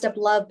of a messed up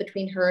love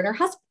between her and her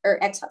husband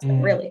or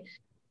ex-husband, really.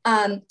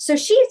 So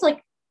she's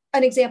like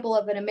an example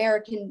of an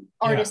American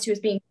artist who is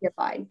being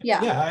deified.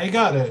 Yeah, I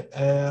got it.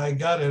 I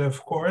got it,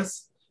 of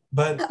course.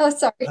 But oh,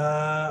 sorry.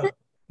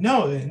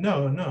 No.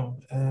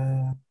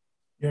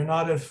 You're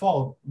not at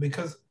fault,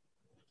 because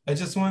I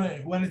just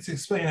wanted to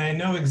explain. I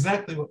know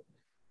exactly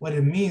what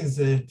it means,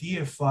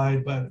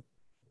 deified, but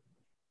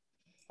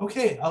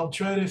okay, I'll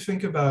try to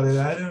think about it.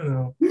 I don't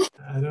know.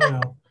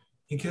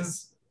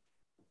 Because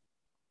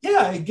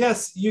yeah, I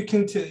guess you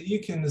can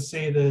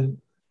say that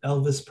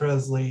Elvis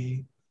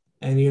Presley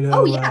and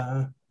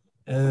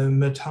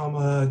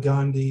Mahatma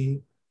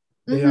Gandhi,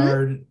 they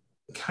are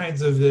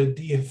kinds of the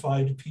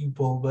deified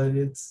people, but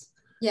it's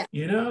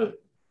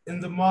in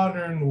the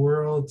modern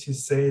world, to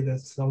say that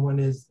someone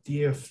is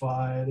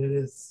deified, it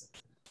is,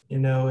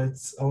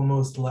 it's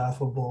almost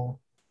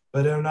laughable.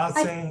 But I'm not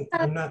saying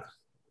I'm not.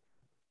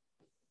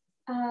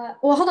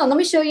 Well, hold on. Let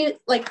me show you,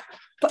 like,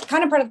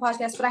 kind of part of the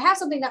podcast, but I have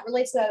something that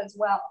relates to that as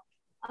well.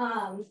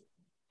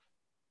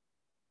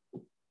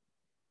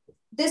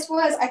 This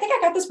was, I think I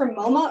got this from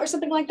MoMA or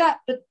something like that,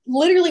 but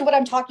literally what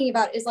I'm talking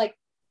about is like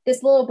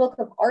this little book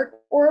of art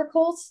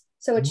oracles.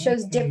 So it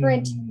shows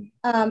different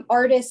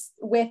artists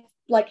with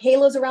like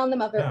halos around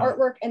them of their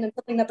artwork, and then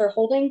something that they're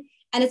holding.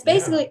 And it's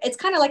basically, it's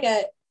kind of like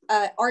a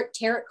art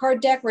tarot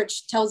card deck,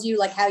 which tells you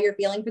like how you're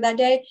feeling for that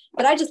day.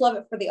 But I just love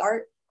it for the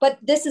art. But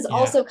this is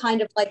also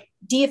kind of like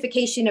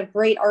deification of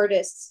great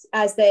artists,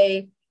 as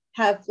they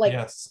have like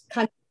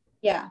kind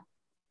of,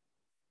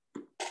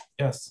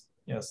 Yes.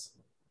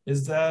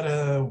 Is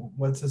that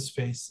what's his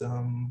face?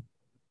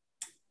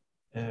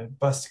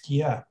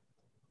 Basquiat.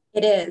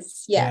 It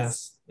is.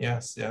 Yes.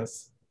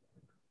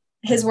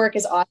 His work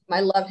is awesome. I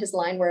love his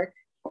line work.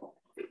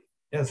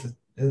 Yes.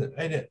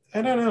 I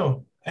don't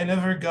know. I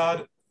never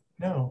got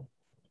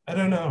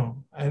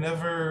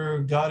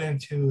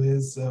into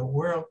his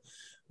world.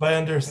 But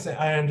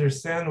I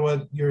understand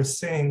what you're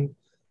saying.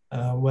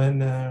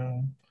 When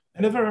I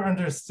never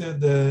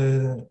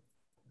understood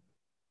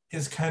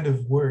his kind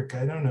of work.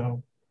 I don't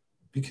know,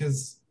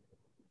 because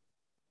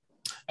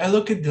I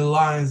look at the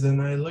lines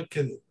and I look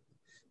at,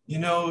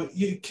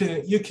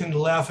 you can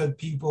laugh at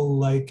people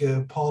like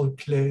Paul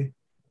Klee,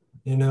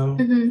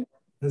 and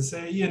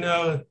say,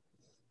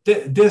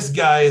 this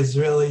guy is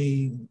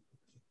really,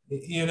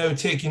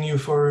 taking you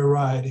for a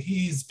ride.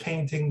 He's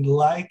painting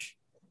like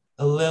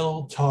a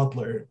little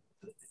toddler.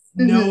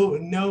 No,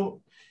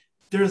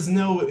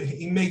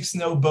 he makes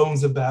no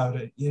bones about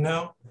it,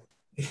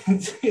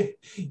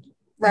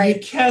 Right.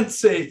 You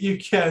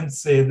can't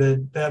say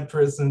that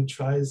person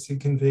tries to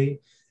convey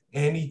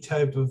any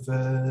type of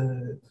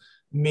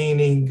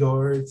meaning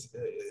or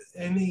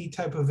any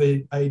type of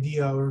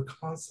idea or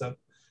concept.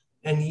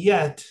 And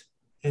yet,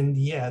 when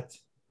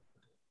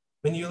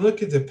you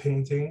look at the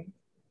painting,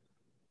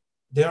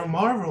 they're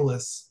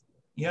marvelous.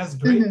 He has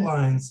great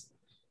lines.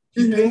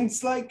 He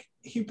paints like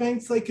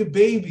a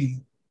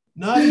baby,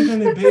 not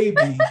even a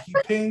baby. He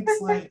paints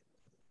like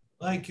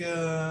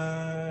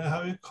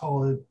how do you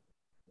call it?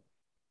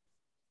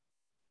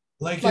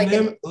 Like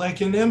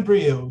an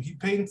embryo. He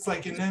paints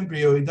like an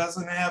embryo. He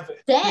doesn't have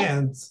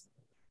hands.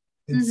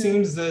 It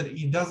seems that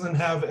he doesn't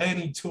have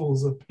any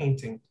tools of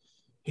painting.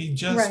 He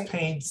just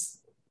paints,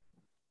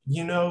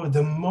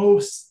 the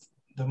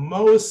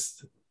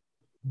most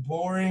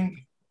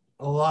boring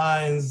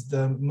lines,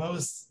 the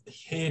most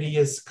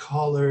hideous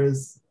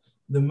colors,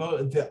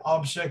 the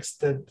objects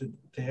that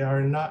they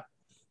are not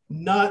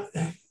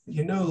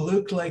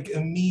look like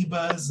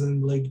amoebas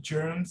and like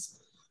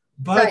germs.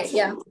 But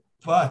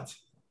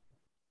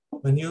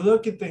when you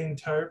look at the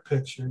entire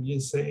picture, you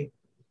say,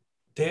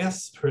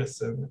 this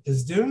person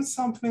is doing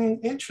something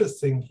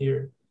interesting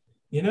here.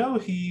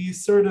 He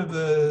sort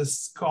of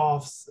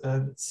scoffs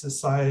at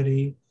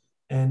society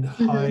and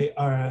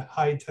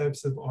high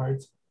types of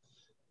art.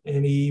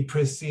 And he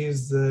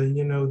perceives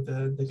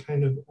the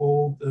kind of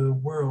old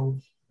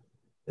world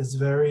as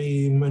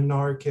very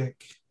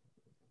monarchic,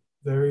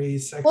 very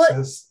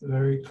sexist,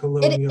 very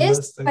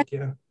colonialistic.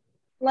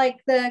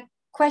 Like the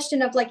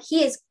question of like,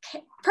 he is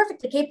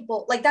perfectly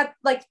capable, like that,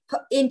 like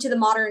into the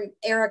modern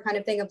era kind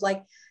of thing of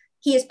like,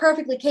 he is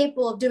perfectly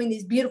capable of doing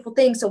these beautiful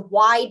things. So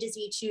why does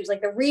he choose,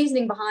 like the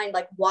reasoning behind,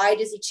 like, why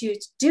does he choose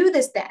to do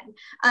this then?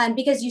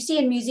 Because you see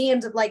in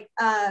museums of like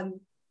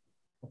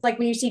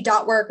when you see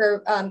dot work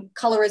or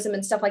colorism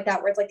and stuff like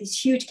that, where it's like these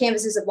huge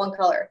canvases of one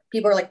color,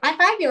 people are like, my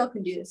 5-year-old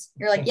can do this.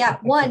 You're like, yeah,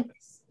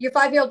 your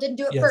 5-year-old didn't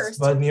do it first.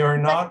 But you're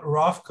not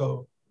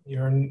Rothko.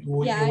 You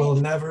will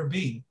never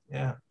be.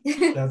 Yeah,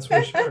 that's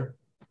for sure.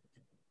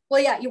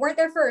 Well, yeah, you weren't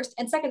there first.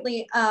 And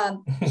secondly,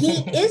 he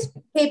is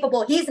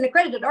capable. He's an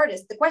accredited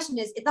artist. The question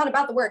is, it's not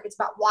about the work. It's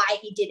about why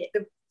he did it,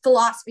 the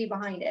philosophy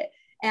behind it,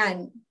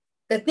 and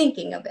the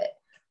thinking of it.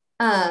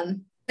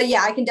 But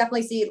yeah, I can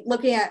definitely see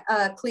looking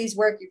at Klee's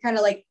work, you're kind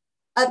of like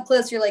up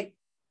close. You're like,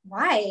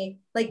 why?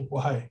 Like,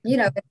 Why? you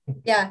know,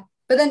 yeah.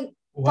 But then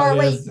Why far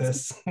away, is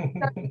this?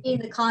 start seeing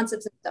the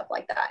concepts and stuff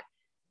like that.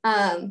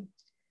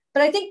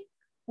 But I think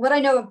what I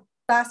know of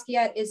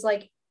Basquiat is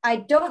like, I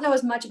don't know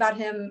as much about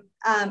him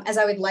as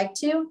I would like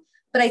to,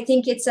 but I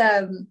think it's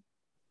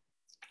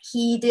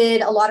he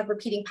did a lot of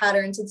repeating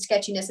patterns and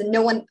sketchiness, and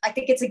no one. I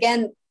think it's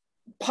again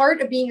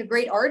part of being a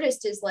great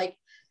artist is like,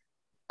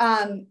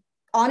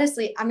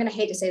 honestly, I'm gonna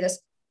hate to say this,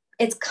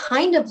 it's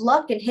kind of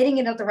luck and hitting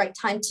it at the right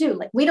time too.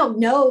 Like we don't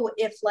know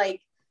if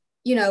like,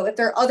 you know, if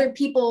there are other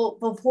people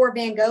before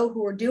Van Gogh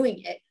who were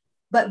doing it,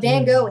 but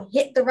Van Gogh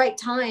hit the right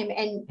time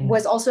and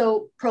was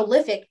also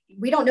prolific.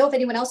 We don't know if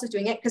anyone else was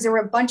doing it because there were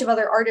a bunch of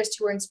other artists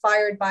who were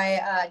inspired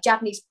by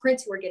Japanese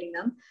prints who were getting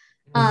them.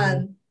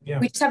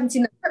 We just haven't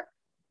seen the work.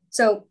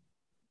 So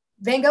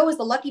Van Gogh was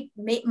the lucky,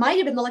 might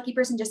have been the lucky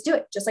person just do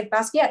it, just like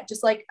Basquiat,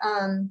 just like,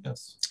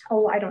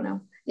 oh, I don't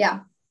know.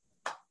 Yeah.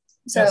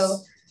 So.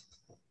 Yes.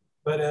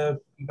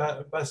 But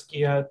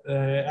Basquiat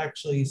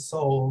actually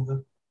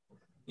sold,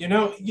 you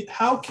know,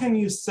 how can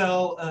you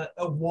sell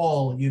a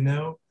wall, you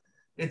know?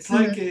 It's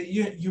like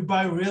you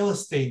buy real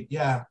estate,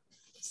 yeah.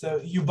 So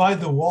you buy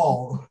the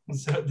wall.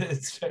 So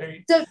it's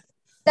very. So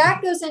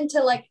that goes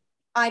into like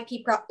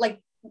IP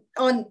like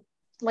on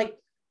like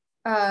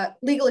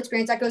legal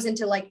experience. That goes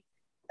into like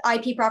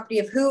IP property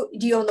of who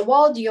do you own the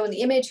wall? Do you own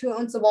the image? Who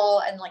owns the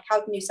wall? And like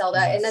how can you sell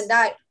that? Yes. And then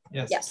that.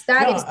 Yes,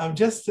 that no, is. I'm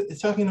just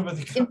talking about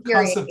the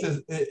concept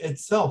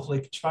itself,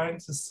 like trying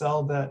to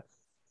sell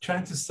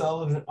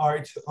an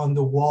art on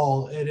the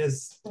wall. It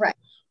is right.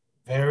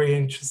 Very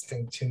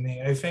interesting to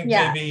me. I think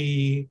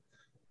maybe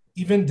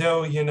even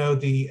though, you know,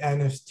 the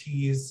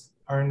NFTs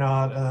are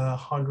not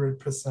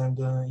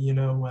 100%, you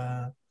know,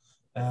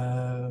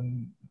 I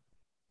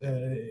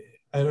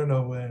don't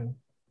know,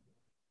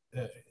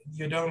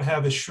 you don't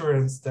have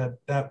assurance that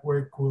that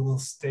work will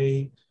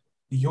stay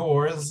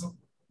yours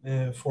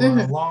for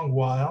a long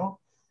while,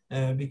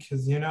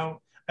 because, you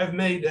know, I've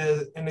made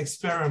an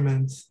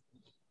experiment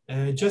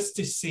just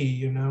to see,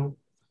 you know,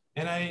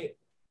 and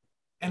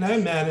I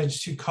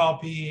managed to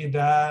copy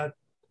that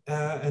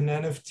an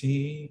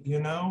NFT, you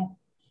know,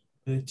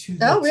 to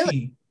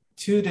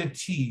the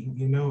T,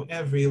 you know,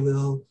 every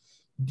little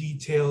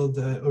detailed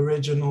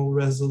original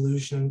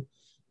resolution,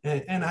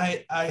 and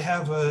I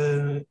have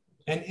an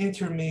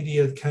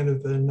intermediate kind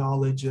of a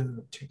knowledge of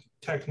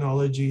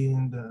technology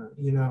and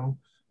you know,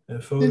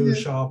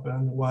 Photoshop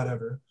and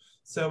whatever.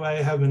 So I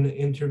have an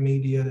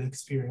intermediate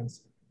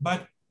experience,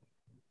 but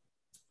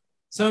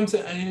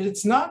sometimes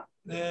it's not.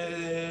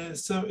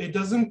 So it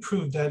doesn't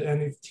prove that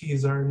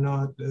NFTs are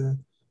not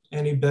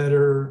any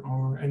better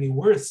or any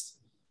worse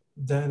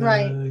than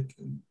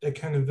a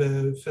kind of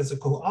a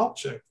physical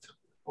object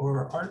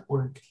or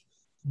artwork.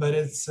 But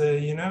it's,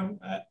 you know,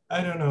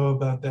 I don't know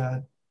about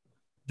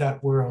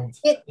that world.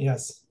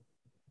 Yes.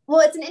 Well,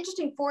 it's an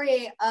interesting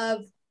foray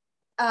of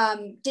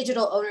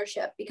digital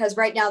ownership, because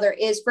right now there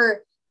is,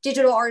 for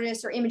digital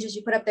artists or images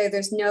you put up there,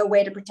 there's no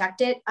way to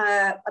protect it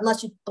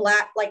unless you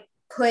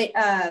put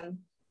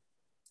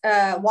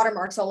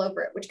watermarks all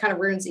over it, which kind of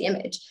ruins the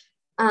image.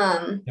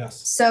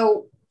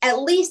 So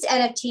at least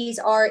NFTs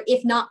are,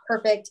 if not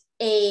perfect,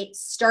 a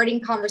starting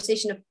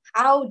conversation of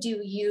how do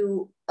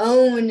you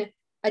own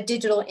a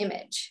digital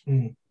image.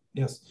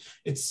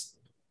 Yes,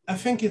 I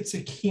think it's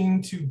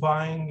akin to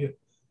buying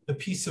a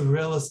piece of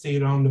real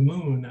estate on the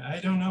moon. I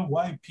don't know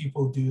why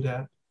people do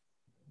that.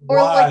 Or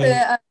why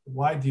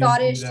do you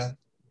do that?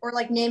 Or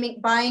like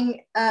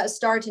buying a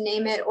star to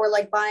name it, or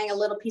like buying a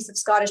little piece of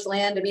Scottish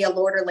land to be a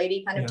lord or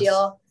lady kind of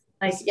deal.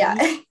 Like,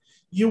 yeah.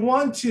 You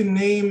want to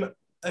name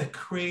a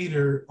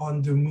crater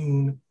on the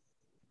moon.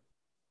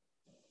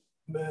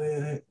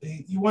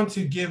 You want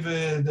to give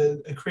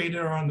a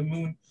crater on the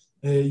moon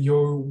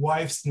your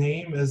wife's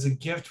name as a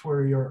gift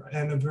for your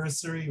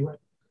anniversary.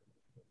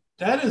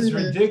 That is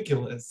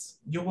ridiculous.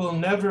 You will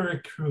never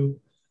accrue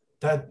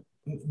that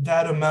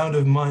amount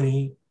of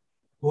money.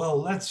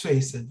 Well, let's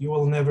face it, you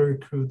will never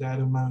accrue that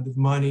amount of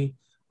money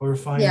or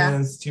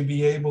finance to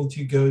be able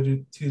to go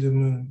to the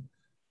moon.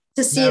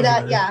 To see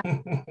that,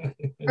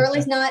 or at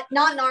least not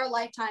in our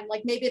lifetime.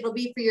 Like maybe it'll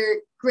be for your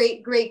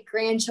great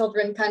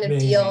grandchildren kind of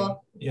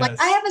deal. Yes.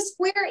 Like I have a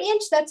square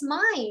inch that's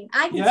mine.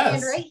 I can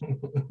stand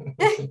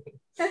right.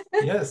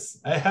 Yes,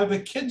 I have a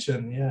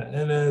kitchen,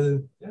 and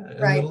a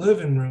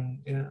living room,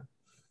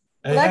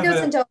 Well, that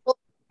goes into a whole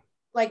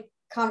like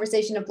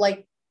conversation of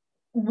like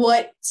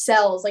what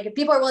sells. Like if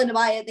people are willing to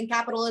buy it, then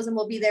capitalism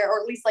will be there, or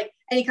at least like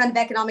any kind of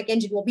economic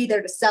engine will be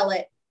there to sell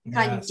it,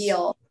 kind of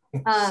deal.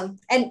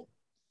 And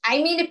I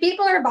mean, if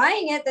people are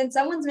buying it, then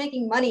someone's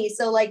making money.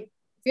 So like,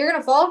 if you're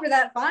gonna fall for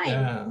that,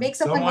 fine. Make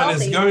someone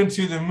wealthy. Is going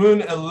to the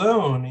moon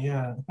alone.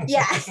 Yeah,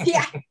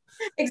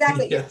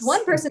 exactly. Yes. If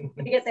one person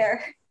can get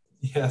there.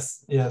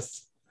 Yes.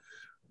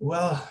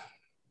 Well,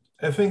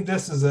 I think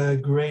this is a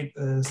great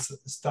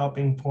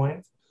stopping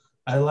point.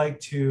 I like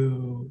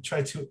to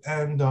try to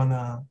end on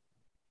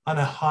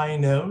a high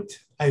note,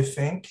 I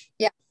think.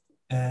 Yeah,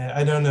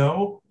 I don't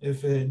know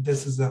if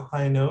this is a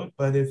high note,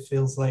 but it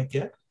feels like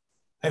it,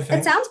 I it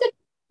think. sounds good.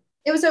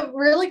 It was a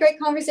really great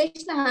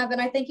conversation to have,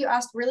 and I think you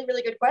asked really,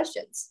 really good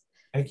questions.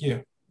 Thank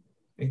you.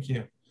 Thank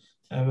you.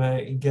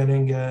 I'm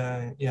getting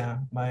yeah,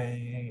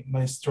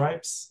 my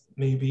stripes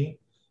maybe,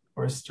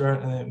 or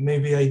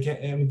maybe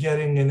I'm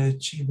getting an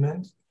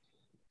achievement.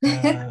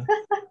 Uh,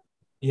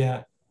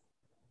 yeah.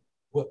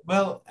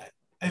 Well,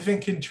 I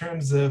think in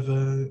terms of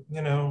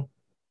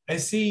I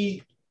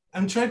see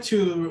I'm trying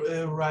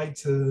to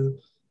write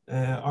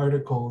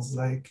articles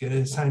like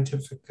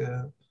scientific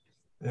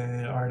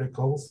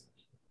articles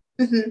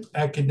Mhm.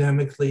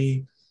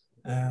 academically.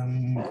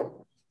 Um,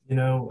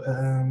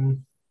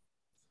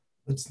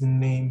 what's the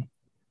name?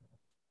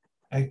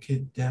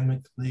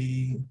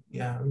 Academically,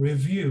 yeah,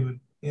 reviewed,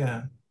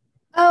 yeah,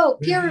 Oh,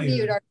 peer reviewed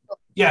reviewed. article.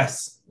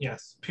 Yes,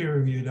 yes, peer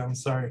reviewed. I'm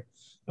sorry.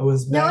 I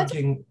was No, it's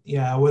banking,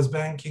 yeah, I was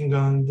banking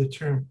on the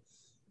term.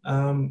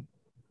 Um,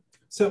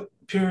 so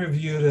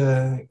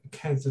peer-reviewed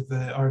kinds of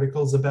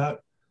articles about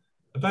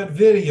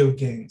video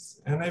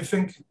games, and I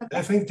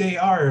okay. think they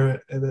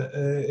are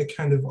a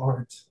kind of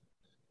art.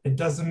 It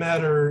doesn't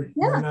matter,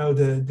 Yeah.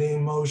 the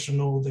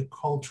emotional, the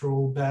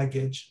cultural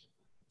baggage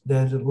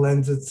that it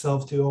lends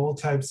itself to all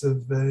types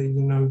of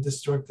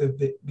destructive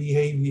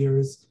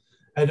behaviors.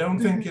 I don't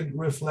think Mhm. it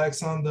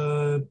reflects on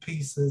the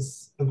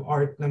pieces of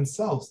art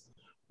themselves,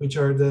 which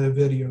are the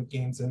video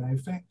games. And I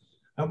think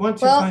I want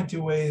to Well,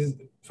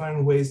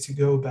 find ways to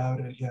go about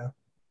it. Yeah.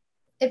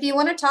 if you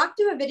want to talk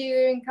to a video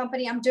game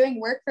company, I'm doing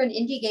work for an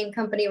indie game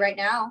company right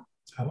now.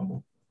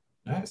 Oh,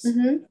 nice.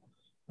 Hmm.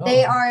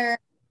 They Oh, are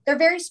they're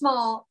very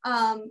small,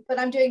 but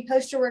I'm doing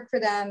poster work for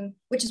them,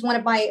 which is one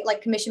of my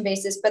like commission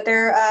basis. But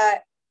they're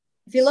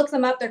if you look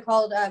them up, they're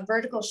called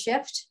Vertical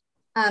Shift.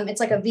 It's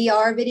like a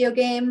VR video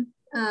game.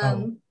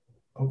 oh,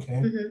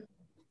 okay. Mhm.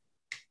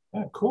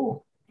 Yeah,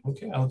 cool.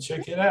 Okay, I'll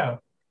check it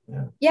out.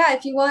 Yeah. Yeah,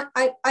 if you want,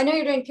 I know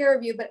you're doing peer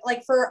review, but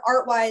like for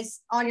art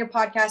wise on your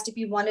podcast, if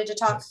you wanted to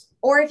talk, Yes.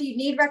 or if you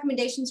need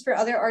recommendations for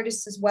other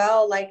artists as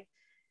well, like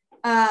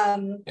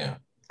Yeah.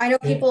 I know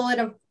Yeah. people in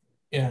a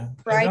Yeah,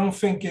 I variety. don't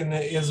think in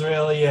the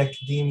Israeli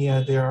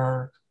academia there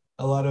are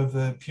a lot of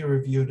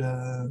peer-reviewed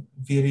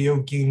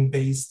video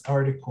game-based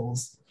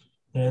articles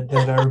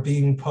that are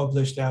being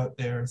published out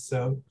there.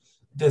 So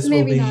this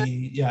will Maybe not.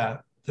 be,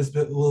 yeah,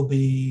 will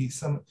be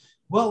some.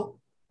 Well,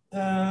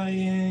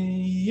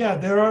 yeah,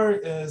 there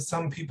are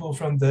some people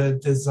from the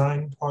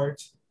design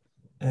part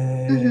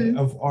Mm-hmm.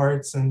 of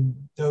arts, and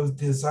those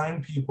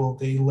design people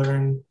they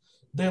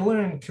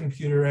learn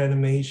computer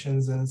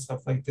animations and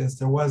stuff like this.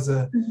 There was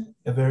Mm-hmm.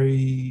 a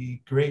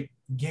very great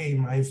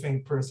game, I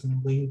think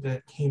personally,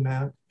 that came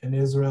out, an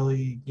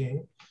Israeli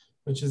game,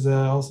 which is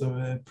also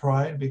a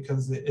pride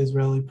because the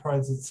Israeli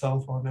prides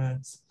itself on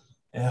its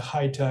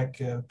high-tech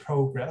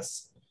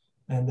progress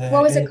and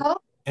What was it called?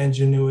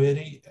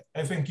 ingenuity.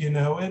 I think you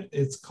know it.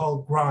 It's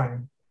called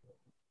Grime.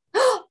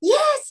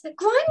 Yes,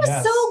 Grind was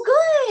so Yes.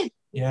 good.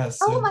 Yes,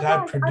 Oh so my that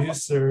gosh.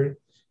 producer,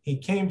 he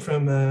came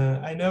from.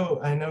 I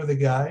know the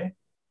guy.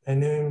 I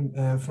knew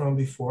him from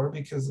before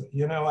because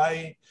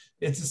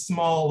it's a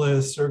small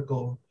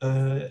circle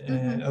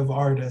Mm-hmm. of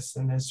artists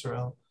in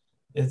Israel.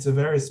 It's a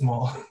very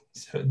small.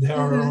 So there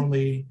are Mm-hmm.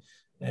 only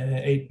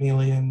 8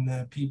 million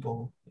people.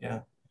 Yeah.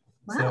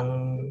 Wow. So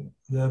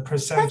the That's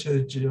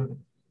percentage.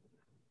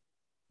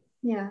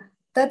 yeah.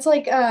 That's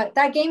like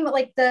that game,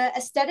 like the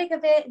aesthetic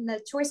of it and the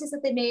choices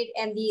that they made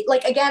and the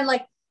like again,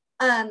 like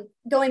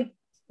going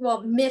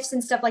well, myths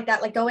and stuff like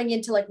that, like going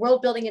into like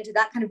world building into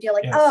that kind of deal,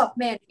 like, Yes, oh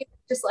man,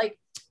 just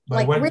but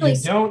like what you really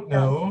don't done.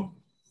 know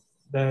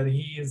that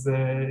he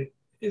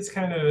is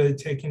kind of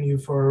taking you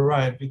for a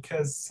ride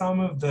because some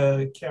of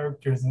the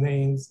characters'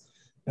 names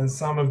and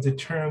some of the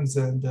terms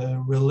and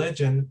the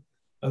religion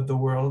of the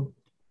world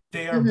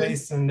they are Mm-hmm.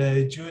 based in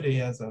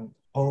Judaism.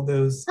 All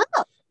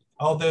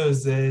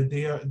those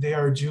they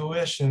are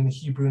Jewish and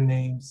Hebrew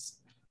names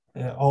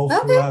all Okay.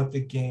 throughout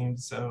the game.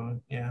 So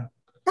yeah,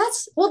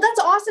 That's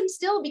awesome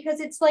still because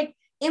it's like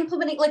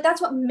implementing like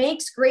that's what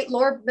makes great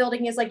lore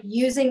building is like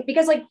using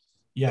because like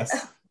yes,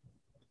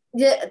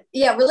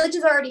 yeah,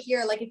 religion's already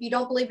here. Like if you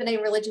don't believe in any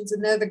religions,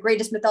 and they're the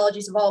greatest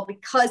mythologies of all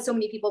because so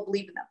many people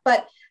believe in them.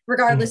 But mm,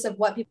 regardless of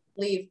what people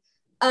believe,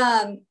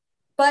 um,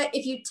 but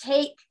if you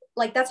take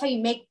like that's how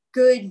you make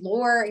good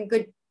lore and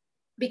good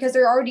because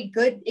there are already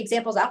good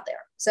examples out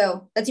there.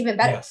 So that's even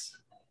better. yes,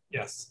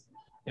 yes,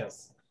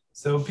 yes.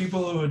 So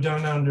people who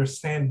don't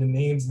understand the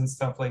names and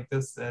stuff like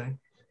this,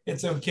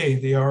 it's okay.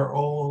 They are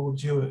all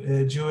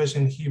Jewish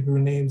and Hebrew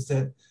names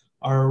that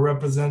are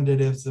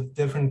representatives of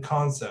different Well,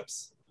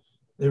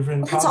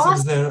 that's concepts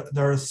awesome. that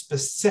are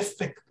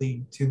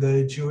specifically to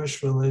the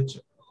Jewish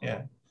religion.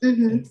 Yeah,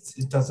 Mm-hmm.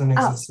 it doesn't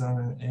Oh, exist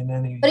in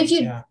but any. if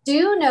you Yeah,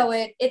 do know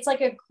it, it's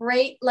like a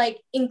great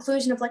like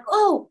inclusion of like,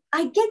 oh,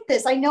 I get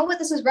this. I know what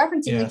this is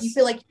referencing. Like you yes,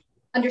 feel like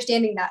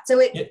understanding that. So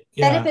it yeah,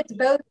 yeah, benefits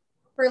both.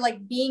 for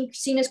like being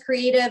seen as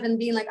creative and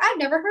being like, I've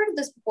never heard of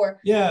this before.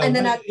 Yeah, And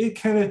then but it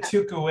kind of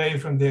took away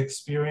from the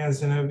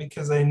experience,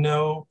 because I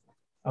know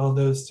all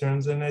those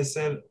terms, and I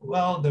said,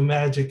 well, the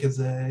magic is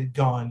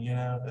gone,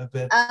 a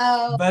bit.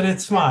 oh But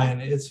it's yeah. fine.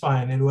 It's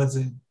fine. It was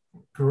a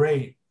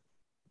great,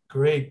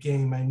 great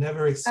game. I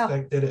never Oh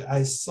expected it.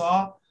 I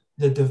saw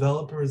the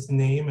developer's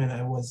name and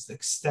I was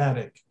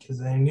ecstatic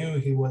because I knew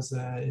he was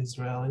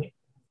Israeli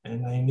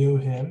and I knew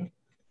him.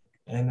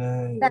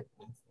 And that,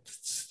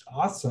 it's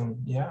awesome.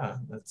 Yeah,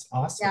 that's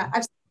yeah.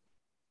 awesome.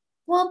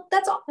 Well,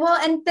 that's all. Well,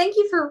 and thank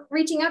you for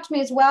reaching out to me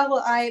as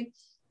well. I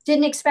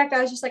didn't expect.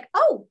 I was just like,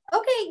 oh,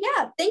 okay,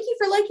 yeah. Thank you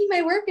for liking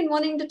my work and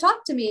wanting to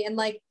talk to me. And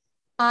like,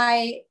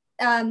 I,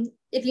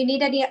 if you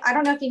need any, I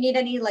don't know if you need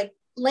any like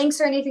links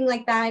or anything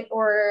like that,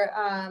 or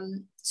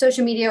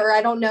social media, or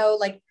I don't know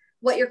like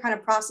what your kind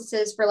of process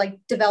is for like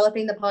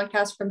developing the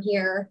podcast from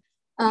here.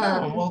 No,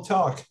 Um, we'll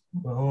talk.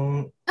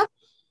 oh,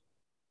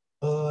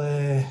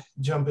 We'll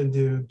jump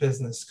into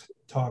business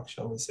talk,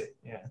 shall we say?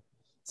 Yeah.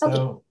 okay.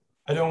 So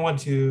I don't want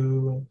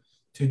to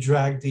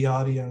drag the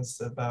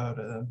audience about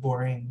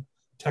boring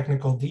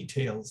technical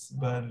details,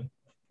 but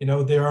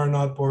they are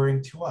not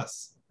boring to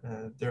us.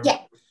 They're, Yeah.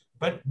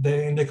 but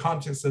in the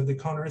context of the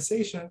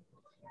conversation,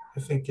 I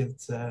think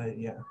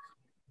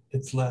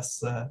it's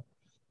less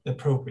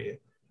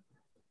appropriate.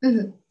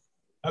 Mhm.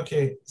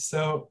 Okay,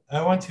 so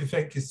I want to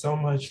thank you so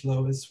much,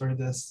 Lois, for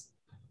this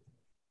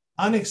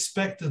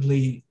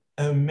unexpectedly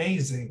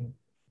amazing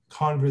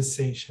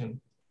conversation.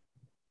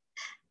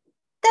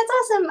 That's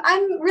awesome.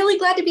 I'm really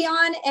glad to be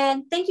on,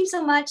 and thank you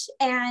so much.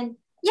 And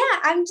yeah,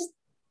 I'm just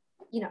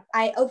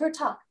I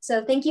overtalk.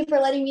 So thank you for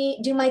letting me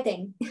do my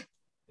thing.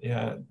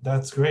 Yeah,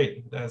 that's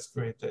great. That's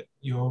great that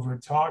you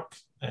overtalk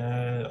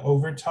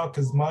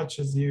as much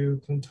as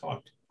you can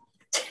talk,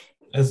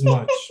 as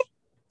much.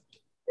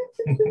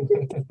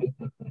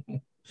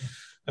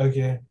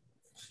 Okay,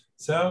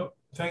 so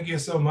thank you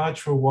so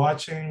much for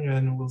watching,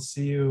 and we'll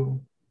see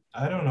you,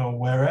 I don't know,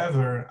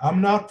 wherever.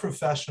 I'm not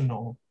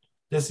professional.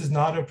 This is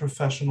not a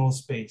professional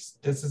space.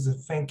 This is a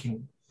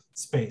thinking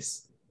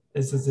space.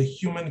 This is a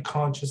human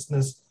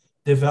consciousness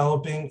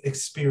developing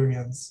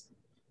experience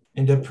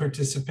in the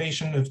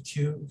participation of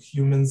two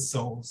human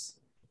souls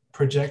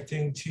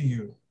projecting to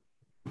you.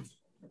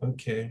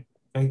 Okay,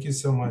 thank you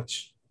so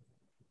much.